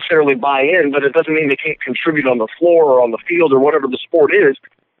necessarily buy in, but it doesn't mean they can't contribute on the floor or on the field or whatever the sport is.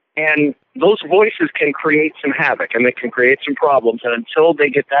 And those voices can create some havoc and they can create some problems. And until they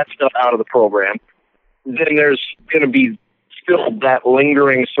get that stuff out of the program, then there's going to be still that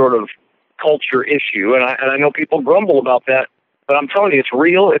lingering sort of culture issue. And I know people grumble about that, but I'm telling you, it's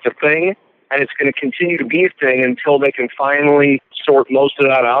real, it's a thing, and it's going to continue to be a thing until they can finally sort most of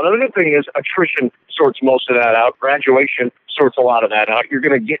that out. Another thing is attrition sorts most of that out. Graduation sorts a lot of that out. You're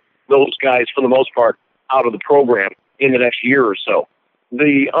going to get those guys, for the most part, out of the program in the next year or so.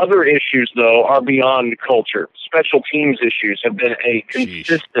 The other issues, though, are beyond culture. Special teams issues have been a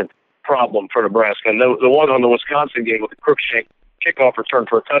consistent problem for Nebraska. And the one on the Wisconsin game with the Crookshank kickoff return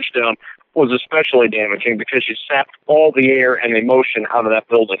for a touchdown was especially damaging because you sapped all the air and emotion out of that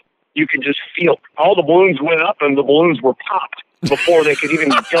building. You could just feel all the balloons went up and the balloons were popped before they could even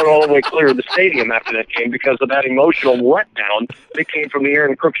get all the way clear of the stadium after that game because of that emotional letdown that came from the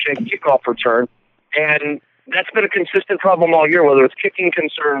Aaron Crookshank kickoff return. And that's been a consistent problem all year, whether it's kicking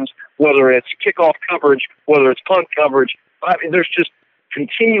concerns, whether it's kickoff coverage, whether it's punt coverage. I mean, there's just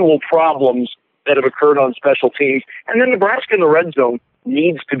continual problems that have occurred on special teams. And then Nebraska in the red zone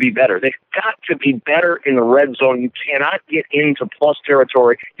needs to be better. They've got to be better in the red zone. You cannot get into plus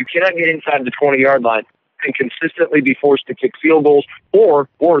territory. You cannot get inside the 20-yard line and consistently be forced to kick field goals or,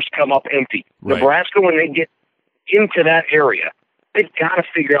 worse, come up empty. Right. Nebraska, when they get into that area, they've got to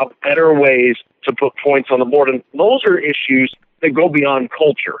figure out better ways to put points on the board. And those are issues that go beyond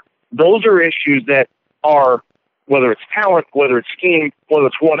culture. Those are issues that are, whether it's talent, whether it's scheme, whether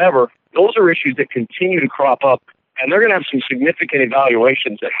it's whatever, those are issues that continue to crop up. And they're going to have some significant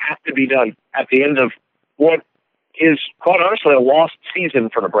evaluations that have to be done at the end of what is, quite honestly, a lost season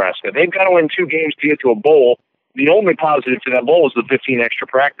for Nebraska. They've got to win 2 games to get to a bowl. The only positive to that bowl is the 15 extra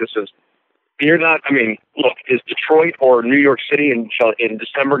practices. You're not, I mean, look, is Detroit or New York City in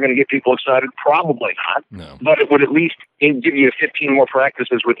December going to get people excited? Probably not. No. But it would at least give you 15 more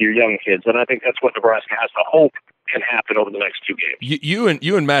practices with your young kids. And I think that's what Nebraska has to hope can happen over the next 2 games.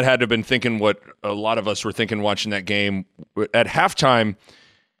 You and Matt had to have been thinking what a lot of us were thinking watching that game. At halftime,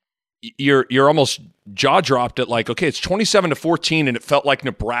 you're almost jaw dropped at like, okay, it's 27-14, and it felt like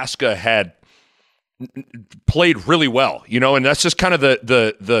Nebraska had played really well, and that's just kind of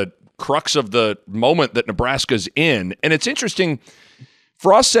the crux of the moment that Nebraska's in. And it's interesting,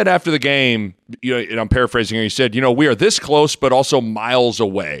 Frost said after the game, and I'm paraphrasing here, he said, we are this close, but also miles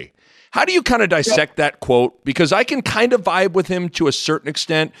away. How do you kind of dissect that quote? Because I can kind of vibe with him to a certain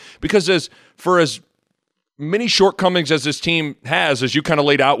extent, because as many shortcomings as this team has, as you kind of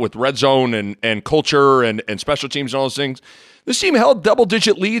laid out with red zone and culture and special teams and all those things, this team held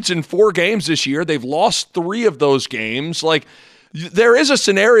double-digit leads in 4 games this year. They've lost 3 of those games. Like, there is a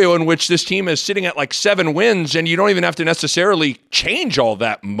scenario in which this team is sitting at like 7 wins, and you don't even have to necessarily change all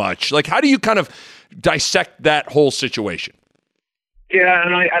that much. Like, how do you kind of dissect that whole situation? Yeah,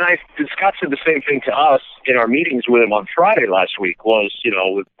 and Scott said the same thing to us in our meetings with him on Friday last week. Was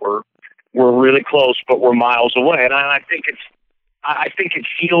we're really close, but we're miles away, and I think it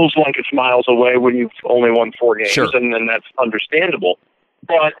feels like it's miles away when you've only won 4 games, sure. and that's understandable,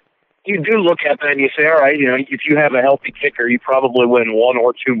 but. You do look at that and you say, all right, if you have a healthy kicker, you probably win 1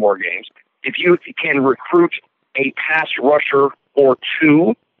 or 2 more games. If you can recruit a pass rusher or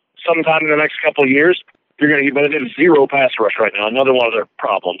 2 sometime in the next couple of years, you're going to get better than 0 pass rush right now. Another one of their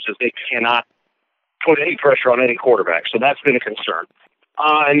problems is they cannot put any pressure on any quarterback. So that's been a concern.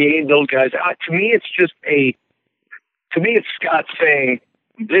 And you need those guys. To me, it's Scott saying,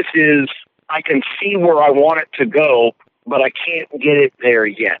 I can see where I want it to go, but I can't get it there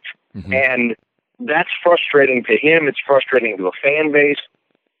yet. Mm-hmm. And that's frustrating to him. It's frustrating to a fan base.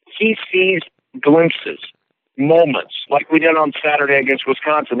 He sees glimpses, moments, like we did on Saturday against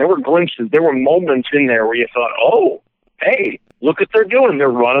Wisconsin. There were glimpses. There were moments in there where you thought, oh, hey, look what they're doing. They're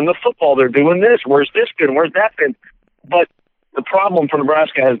running the football. They're doing this. Where's this been? Where's that been? But the problem for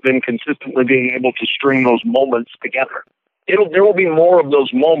Nebraska has been consistently being able to string those moments together. There will be more of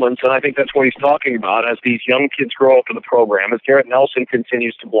those moments, and I think that's what he's talking about as these young kids grow up in the program, as Garrett Nelson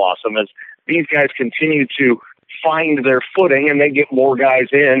continues to blossom, as these guys continue to find their footing and they get more guys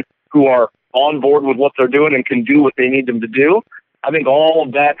in who are on board with what they're doing and can do what they need them to do. I think all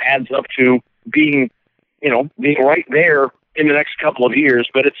of that adds up to being right there in the next couple of years,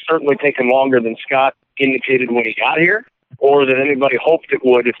 but it's certainly taken longer than Scott indicated when he got here or than anybody hoped it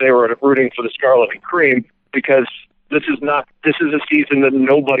would if they were rooting for the Scarlet and Cream, because this is a season that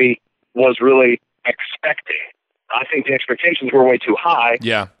nobody was really expecting. I think the expectations were way too high.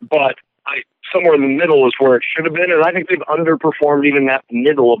 Yeah. But somewhere in the middle is where it should have been, and I think they've underperformed even that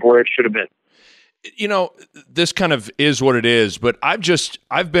middle of where it should have been. You know, this kind of is what it is, but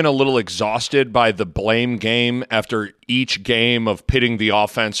I've been a little exhausted by the blame game after each game of pitting the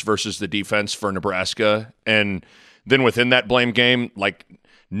offense versus the defense for Nebraska. And then within that blame game, like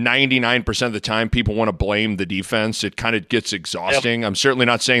 99% of the time, people want to blame the defense. It kind of gets exhausting. Yep. I'm certainly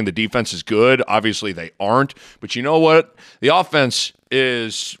not saying the defense is good. Obviously, they aren't. But you know what? The offense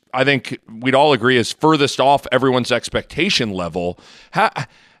is, I think we'd all agree, is furthest off everyone's expectation level. How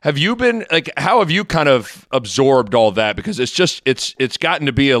have you been, like, how have you kind of absorbed all that? Because it's gotten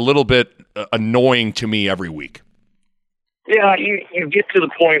to be a little bit annoying to me every week. Yeah, you get to the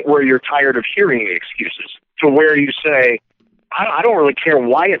point where you're tired of hearing the excuses, to where you say, I don't really care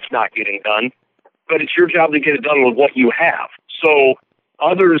why it's not getting done, but it's your job to get it done with what you have. So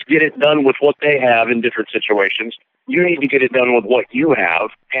others get it done with what they have in different situations. You need to get it done with what you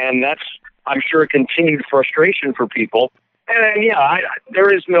have, and that's, I'm sure, a continued frustration for people. And yeah,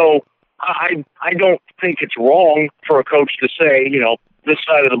 there is no, I don't think it's wrong for a coach to say, you know, this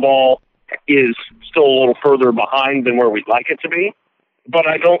side of the ball is still a little further behind than where we'd like it to be. But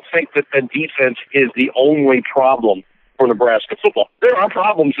I don't think that the defense is the only problem for Nebraska football. There are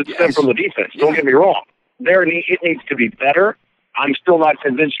problems that stem from the defense. Don't get me wrong. It needs to be better. I'm still not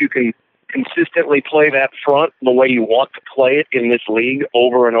convinced you can consistently play that front the way you want to play it in this league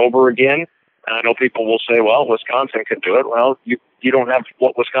over and over again. And I know people will say, well, Wisconsin can do it. Well, you don't have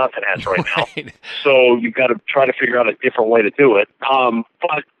what Wisconsin has right now. So you've got to try to figure out a different way to do it.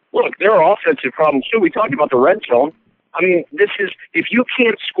 But look, there are offensive problems too. We talked about the red zone. I mean, if you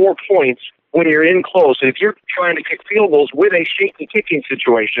can't score points when you're in close, and if you're trying to kick field goals with a shaky kicking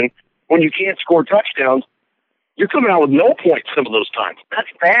situation, when you can't score touchdowns, you're coming out with no points some of those times. That's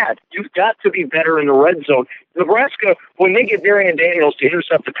bad. You've got to be better in the red zone. Nebraska, when they get Darian Daniels to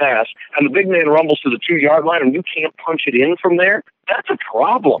intercept the pass, and the big man rumbles to the 2-yard line, and you can't punch it in from there, that's a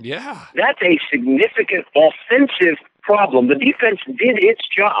problem. Yeah. That's a significant offensive problem. The defense did its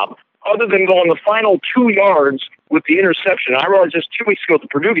job, other than going the final 2 yards with the interception. I realized this 2 weeks ago at the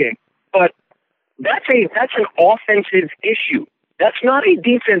Purdue game, but that's an offensive issue. That's not a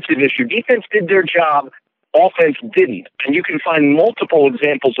defensive issue. Defense did their job. Offense didn't. And you can find multiple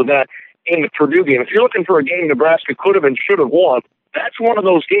examples of that in the Purdue game. If you're looking for a game Nebraska could have and should have won, that's one of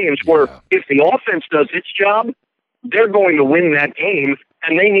those games where if the offense does its job, they're going to win that game,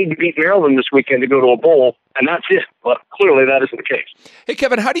 and they need to beat Maryland this weekend to go to a bowl, and that's it. But clearly that isn't the case. Hey,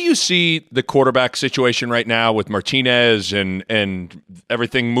 Kevin, how do you see the quarterback situation right now with Martinez and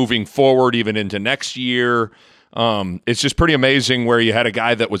everything moving forward even into next year? It's just pretty amazing where you had a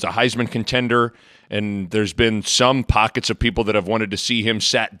guy that was a Heisman contender, and there's been some pockets of people that have wanted to see him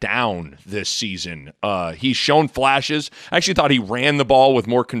sat down this season. He's shown flashes. I actually thought he ran the ball with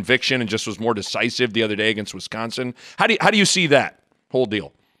more conviction and just was more decisive the other day against Wisconsin. How do you see that whole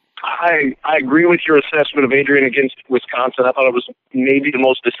deal? I agree with your assessment of Adrian against Wisconsin. I thought it was maybe the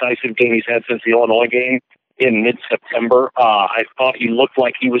most decisive game he's had since the Illinois game in mid-September. I thought he looked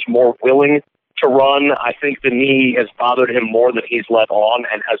like he was more willing to run. I think the knee has bothered him more than he's let on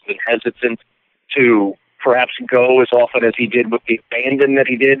and has been hesitant to perhaps go as often as he did with the abandon that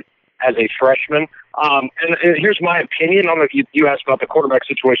he did as a freshman. And here's my opinion on it. You asked about the quarterback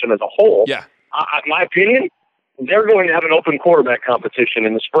situation as a whole. Yeah. My opinion, they're going to have an open quarterback competition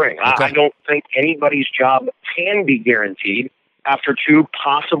in the spring. Okay. I don't think anybody's job can be guaranteed after 2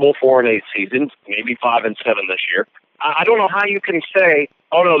 possible 4-8 seasons, maybe 5-7 this year. I don't know how you can say,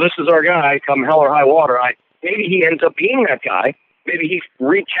 oh, no, this is our guy, come hell or high water. Maybe he ends up being that guy. Maybe he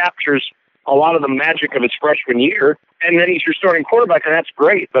recaptures a lot of the magic of his freshman year, and then he's your starting quarterback, and that's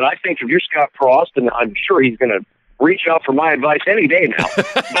great. But I think if you're Scott Frost, and I'm sure he's going to reach out for my advice any day now,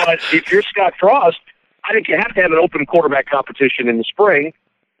 but if you're Scott Frost, I think you have to have an open quarterback competition in the spring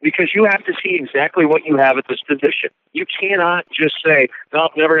because you have to see exactly what you have at this position. You cannot just say, no,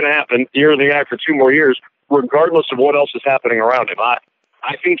 never going to happen. You're the guy for 2 more years, regardless of what else is happening around him. I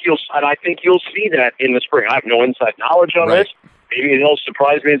think you'll see that in the spring. I have no inside knowledge on this. Maybe he'll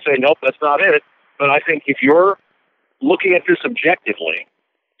surprise me and say, nope, that's not it. But I think if you're looking at this objectively,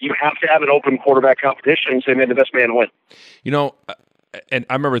 you have to have an open quarterback competition and say, man, the best man win. You know, and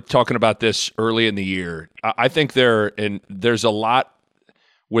I remember talking about this early in the year. I think there's a lot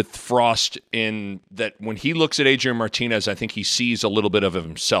with Frost in that when he looks at Adrian Martinez, I think he sees a little bit of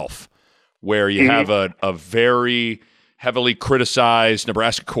himself, where you have a very heavily criticized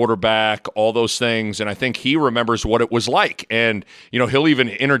Nebraska quarterback, all those things, and I think he remembers what it was like. And, you know, he'll even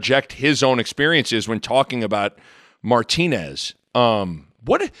interject his own experiences when talking about Martinez. So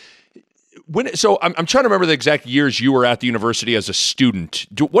I'm trying to remember the exact years you were at the university as a student.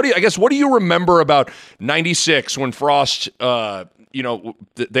 What do you remember about 96 when Frost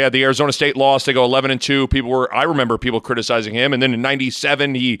they had the Arizona State loss. They go 11-2. I remember people criticizing him. And then in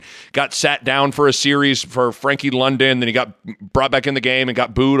 97, he got sat down for a series for Frankie London. Then he got brought back in the game and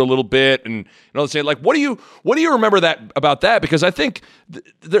got booed a little bit. And say, like, what do you remember about that? Because I think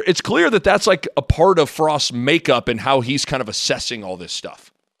it's clear that that's like a part of Frost's makeup and how he's kind of assessing all this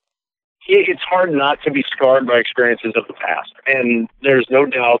stuff. It's hard not to be scarred by experiences of the past. And there's no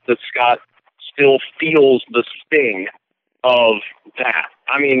doubt that Scott still feels the sting of that.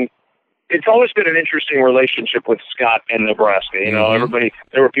 I mean, it's always been an interesting relationship with Scott and Nebraska.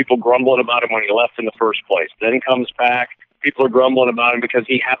 There were people grumbling about him when he left in the first place. Then comes back. People are grumbling about him because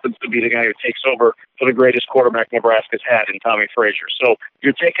he happens to be the guy who takes over for the greatest quarterback Nebraska's had in Tommy Frazier. So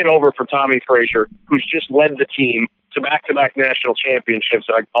you're taking over for Tommy Frazier, who's just led the team to back-to-back national championships,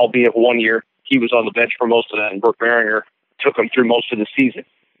 albeit one year he was on the bench for most of that, and Burke Beringer took him through most of the season.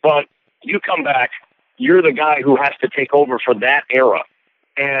 But you come back, you're the guy who has to take over for that era.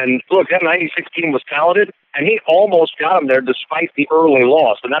 And look, that 96 team was talented, and he almost got him there despite the early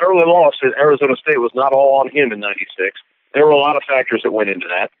loss. And that early loss at Arizona State was not all on him in 96. There were a lot of factors that went into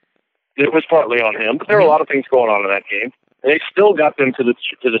that. It was partly on him, but there were a lot of things going on in that game. And they still got them to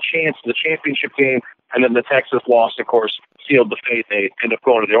the championship game, and then the Texas loss, of course, sealed the fate. They ended up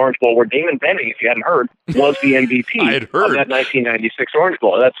going to the Orange Bowl, where Damon Benning, if you hadn't heard, was the MVP of that 1996 Orange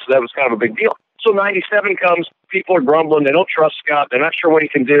Bowl. That was kind of a big deal. So 97 comes, people are grumbling, they don't trust Scott, they're not sure what he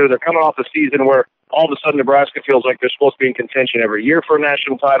can do. They're coming off a season where all of a sudden Nebraska feels like they're supposed to be in contention every year for a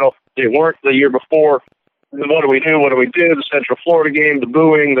national title. They weren't the year before. What do we do? The Central Florida game, the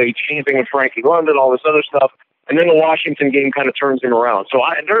booing, the chanting of Frankie London, all this other stuff. And then the Washington game kind of turns him around. So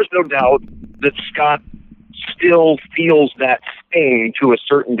there's no doubt that Scott still feels that sting to a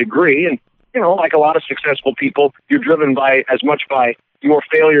certain degree. And, like a lot of successful people, you're driven by as much by your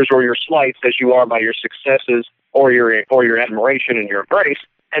failures or your slights as you are by your successes or your admiration and your embrace.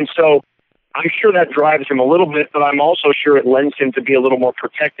 And so I'm sure that drives him a little bit, but I'm also sure it lends him to be a little more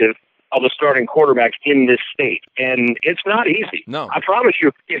protective of the starting quarterback in this state. And it's not easy. No. I promise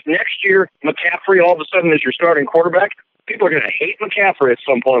you, if next year McCaffrey all of a sudden is your starting quarterback, people are going to hate McCaffrey at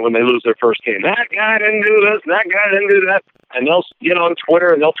some point when they lose their first game. That guy didn't do this, that guy didn't do that. And they'll get on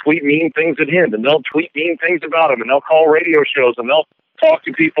Twitter and they'll tweet mean things at him, and they'll tweet mean things about him, and they'll call radio shows, and they'll talk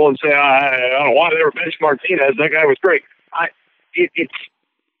to people and say, I don't know why they were bench Martinez. That guy was great.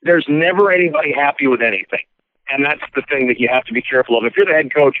 There's never anybody happy with anything. And that's the thing that you have to be careful of. If you're the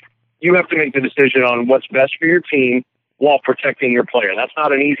head coach, you have to make the decision on what's best for your team while protecting your player. That's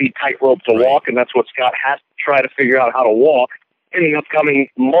not an easy tightrope to walk, and that's what Scott has to try to figure out how to walk in the upcoming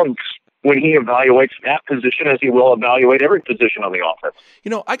months when he evaluates that position, as he will evaluate every position on the offense.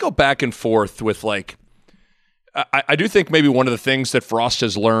 I go back and forth with, like, I do think maybe one of the things that Frost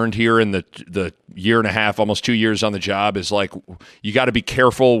has learned here in the year and a half, almost 2 years on the job, is like, you got to be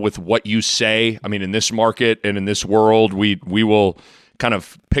careful with what you say. I mean, in this market and in this world, we will kind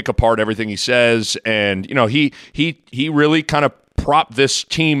of pick apart everything he says. And, he really kind of propped this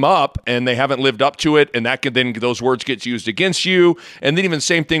team up, and they haven't lived up to it. And that could then, those words get used against you. And then even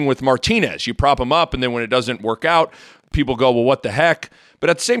same thing with Martinez. You prop him up, and then when it doesn't work out, people go, well, what the heck? But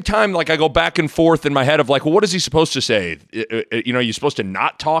at the same time, like, I go back and forth in my head of, like, well, what is he supposed to say? You're supposed to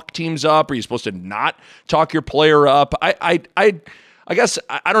not talk teams up? Are you supposed to not talk your player up? I guess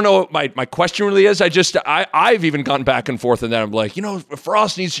I don't know what my question really is. I've even gone back and forth in that. I'm like,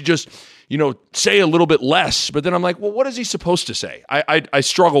 Frost needs to just, say a little bit less. But then I'm like, well, what is he supposed to say? I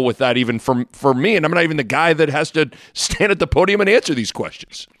struggle with that even for me, and I'm not even the guy that has to stand at the podium and answer these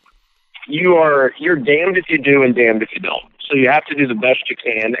questions. You're damned if you do and damned if you don't. So you have to do the best you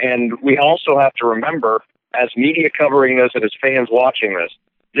can. And we also have to remember, as media covering this and as fans watching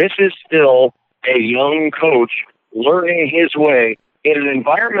this is still a young coach learning his way in an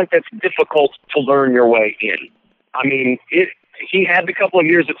environment that's difficult to learn your way in. I mean, he had a couple of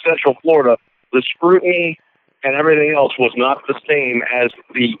years at Central Florida. The scrutiny and everything else was not the same as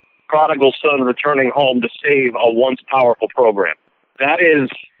the prodigal son returning home to save a once powerful program. That is,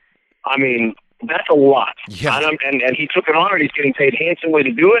 that's a lot. Yeah. And he took it on, and he's getting paid handsomely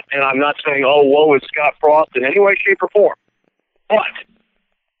to do it. And I'm not saying, oh, woe is Scott Frost in any way, shape, or form.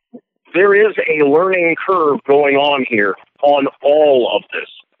 But there is a learning curve going on here on all of this.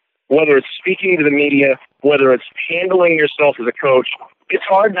 Whether it's speaking to the media, whether it's handling yourself as a coach, it's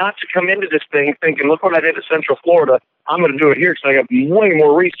hard not to come into this thing thinking, look what I did at Central Florida. I'm going to do it here because I got way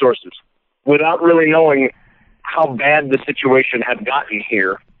more resources, without really knowing how bad the situation had gotten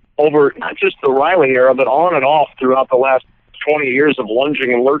here over not just the Riley era, but on and off throughout the last 20 years of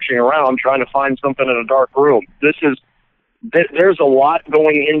lunging and lurching around trying to find something in a dark room. There's a lot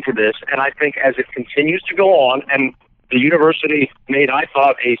going into this, and I think as it continues to go on, and the university made, I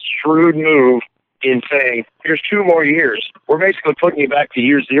thought, a shrewd move in saying, here's 2 more years. We're basically putting you back to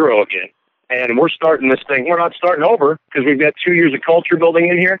year 0 again. And we're starting this thing. We're not starting over because we've got 2 years of culture building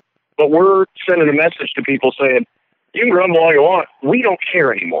in here, but we're sending a message to people saying, you can grumble all you want. We don't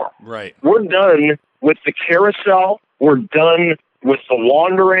care anymore. Right. We're done with the carousel. We're done with the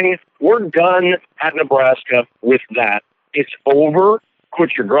wandering. We're done at Nebraska with that. It's over.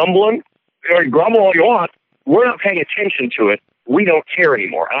 Quit your grumbling. Or grumble all you want. We're not paying attention to it. We don't care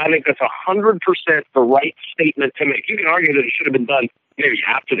anymore. And I think that's 100% the right statement to make. You can argue that it should have been done maybe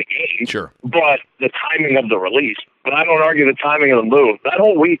after the game. Sure. But the timing of the release. But I don't argue the timing of the move. That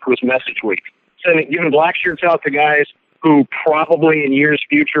whole week was message week. Giving black shirts out to guys who probably in years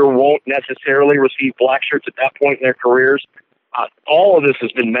future won't necessarily receive black shirts at that point in their careers. All of this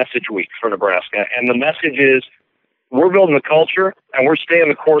has been message week for Nebraska. And the message is we're building the culture and we're staying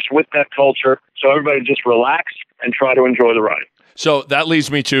the course with that culture. So everybody just relax and try to enjoy the ride. So that leads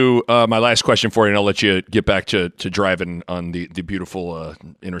me to my last question for you, and I'll let you get back to driving on the beautiful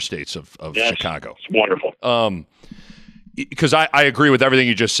interstates of Yes, Chicago. It's wonderful. Because I agree with everything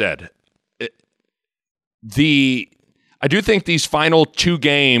you just said. I do think these final 2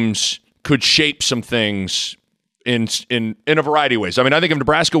 games could shape some things in a variety of ways. I mean, I think if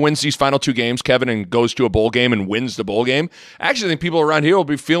Nebraska wins these final 2 games, Kevin, and goes to a bowl game and wins the bowl game, I actually think people around here will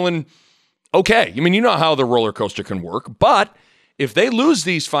be feeling okay. I mean, you know how the roller coaster can work, but if they lose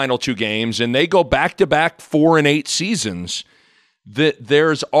these final 2 games and they go back-to-back 4-8 seasons,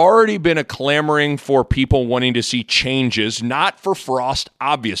 there's already been a clamoring for people wanting to see changes, not for Frost,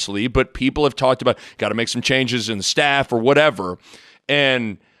 obviously, but people have talked about got to make some changes in the staff or whatever.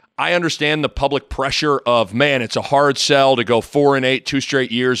 And I understand the public pressure of, man, it's a hard sell to go 4-8, 2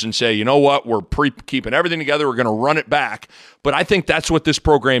 straight years and say, you know what, we're keeping everything together, we're going to run it back. But I think that's what this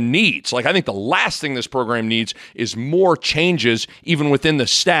program needs. Like, I think the last thing this program needs is more changes, even within the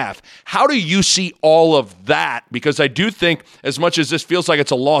staff. How do you see all of that? Because I do think, as much as this feels like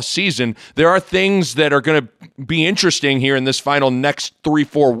it's a lost season, there are things that are going to be interesting here in this final next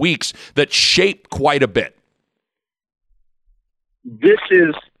 3-4 weeks that shape quite a bit. This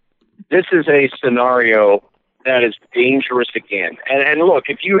is a scenario that is dangerous again. And look,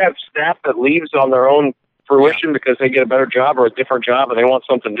 if you have staff that leaves on their own fruition because they get a better job or a different job and they want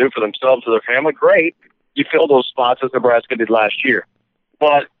something new for themselves or their family, great. You fill those spots as Nebraska did last year.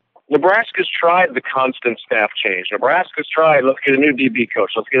 But Nebraska's tried the constant staff change. Nebraska's tried, let's get a new DB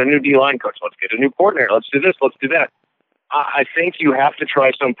coach, let's get a new D-line coach, let's get a new coordinator, let's do this, let's do that. I think you have to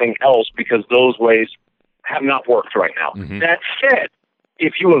try something else because those ways have not worked right now. Mm-hmm. That said,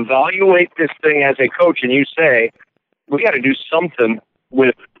 if you evaluate this thing as a coach and you say, we got to do something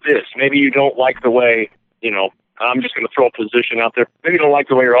with this. Maybe you don't like the way, I'm just going to throw a position out there. Maybe you don't like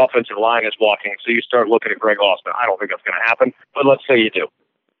the way your offensive line is blocking, so you start looking at Greg Austin. I don't think that's going to happen, but let's say you do.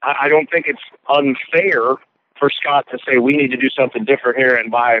 I don't think it's unfair for Scott to say we need to do something different here,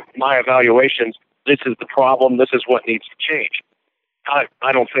 and by my evaluations, this is the problem, this is what needs to change.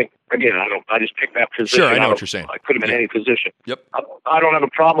 I don't think, again, I just picked that position. Sure, I know what you're saying. I could have been any position. Yep. I don't have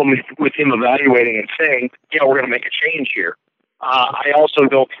a problem with him evaluating and saying, we're going to make a change here. I also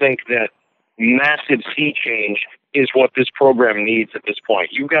don't think that massive sea change is what this program needs at this point.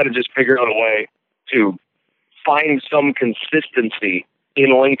 You've got to just figure out a way to find some consistency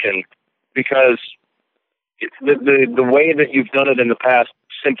in Lincoln because the way that you've done it in the past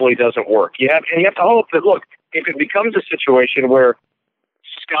simply doesn't work. You have to hope that, look, if it becomes a situation where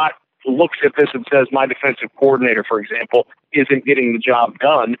Scott looks at this and says, my defensive coordinator, for example, isn't getting the job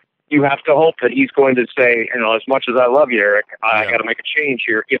done, you have to hope that he's going to say, as much as I love you, Eric, I got to make a change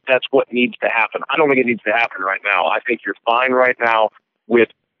here if that's what needs to happen. I don't think it needs to happen right now. I think you're fine right now with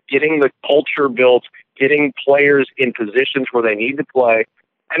getting the culture built, getting players in positions where they need to play.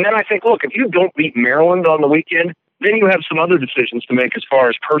 And then I think, look, if you don't beat Maryland on the weekend, then you have some other decisions to make as far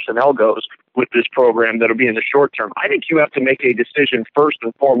as personnel goes with this program that'll be in the short term. I think you have to make a decision first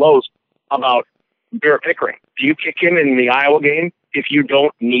and foremost about Barrett Pickering. Do you kick him in the Iowa game if you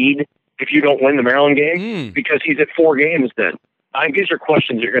don't win the Maryland game? Because he's at 4 games then. I think these are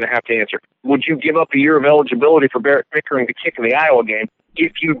questions you're going to have to answer. Would you give up a year of eligibility for Barrett Pickering to kick in the Iowa game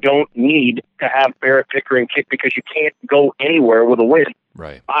if you don't need to have Barrett Pickering kick because you can't go anywhere with a win?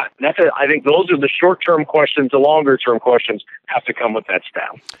 Right. I think those are the short-term questions. The longer-term questions have to come with that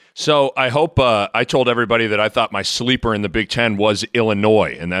staff. So I hope I told everybody that I thought my sleeper in the Big Ten was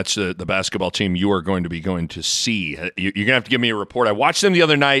Illinois, and that's the basketball team you are going to see. You're going to have to give me a report. I watched them the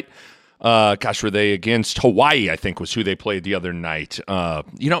other night. Were they against Hawaii, I think was who they played the other night.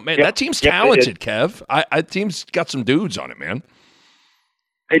 That team's talented, Kev. That team's got some dudes on it, man.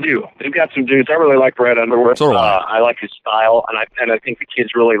 They do. They've got some dudes. I really like Brad Underwood. So do I. I like his style, and I think the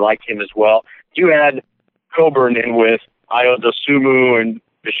kids really like him as well. You had Coburn in with Ayo Dosunmu and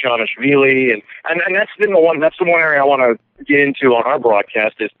Bishanishvili, and that's been the one area I want to get into on our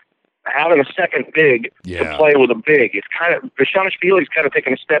broadcast is having a second big to play with a big. It's kind of Bishanishvili's kind of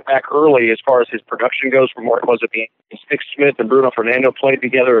taken a step back early as far as his production goes from where it was at the Stick Smith and Bruno Fernando played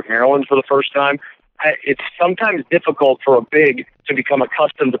together at Maryland for the first time. It's sometimes difficult for a big to become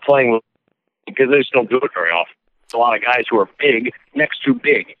accustomed to playing with because they just don't do it very often. It's a lot of guys who are big next to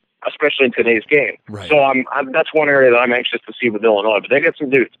big, especially in today's game. Right. So that's one area that I'm anxious to see with Illinois. But they got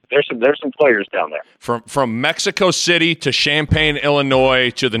some dudes. There's some players down there. From Mexico City to Champaign, Illinois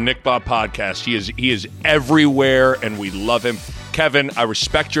to the Nick Bob podcast, he is everywhere, and we love him. Kevin, I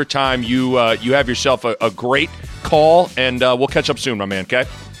respect your time. You have yourself a great call, and we'll catch up soon, my man. Okay.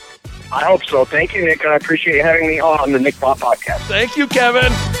 I hope so. Thank you, Nick, and I appreciate you having me on the Nick Bob podcast. Thank you, Kevin.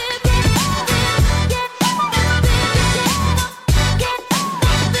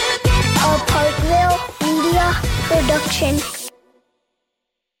 A Parkville Media Production.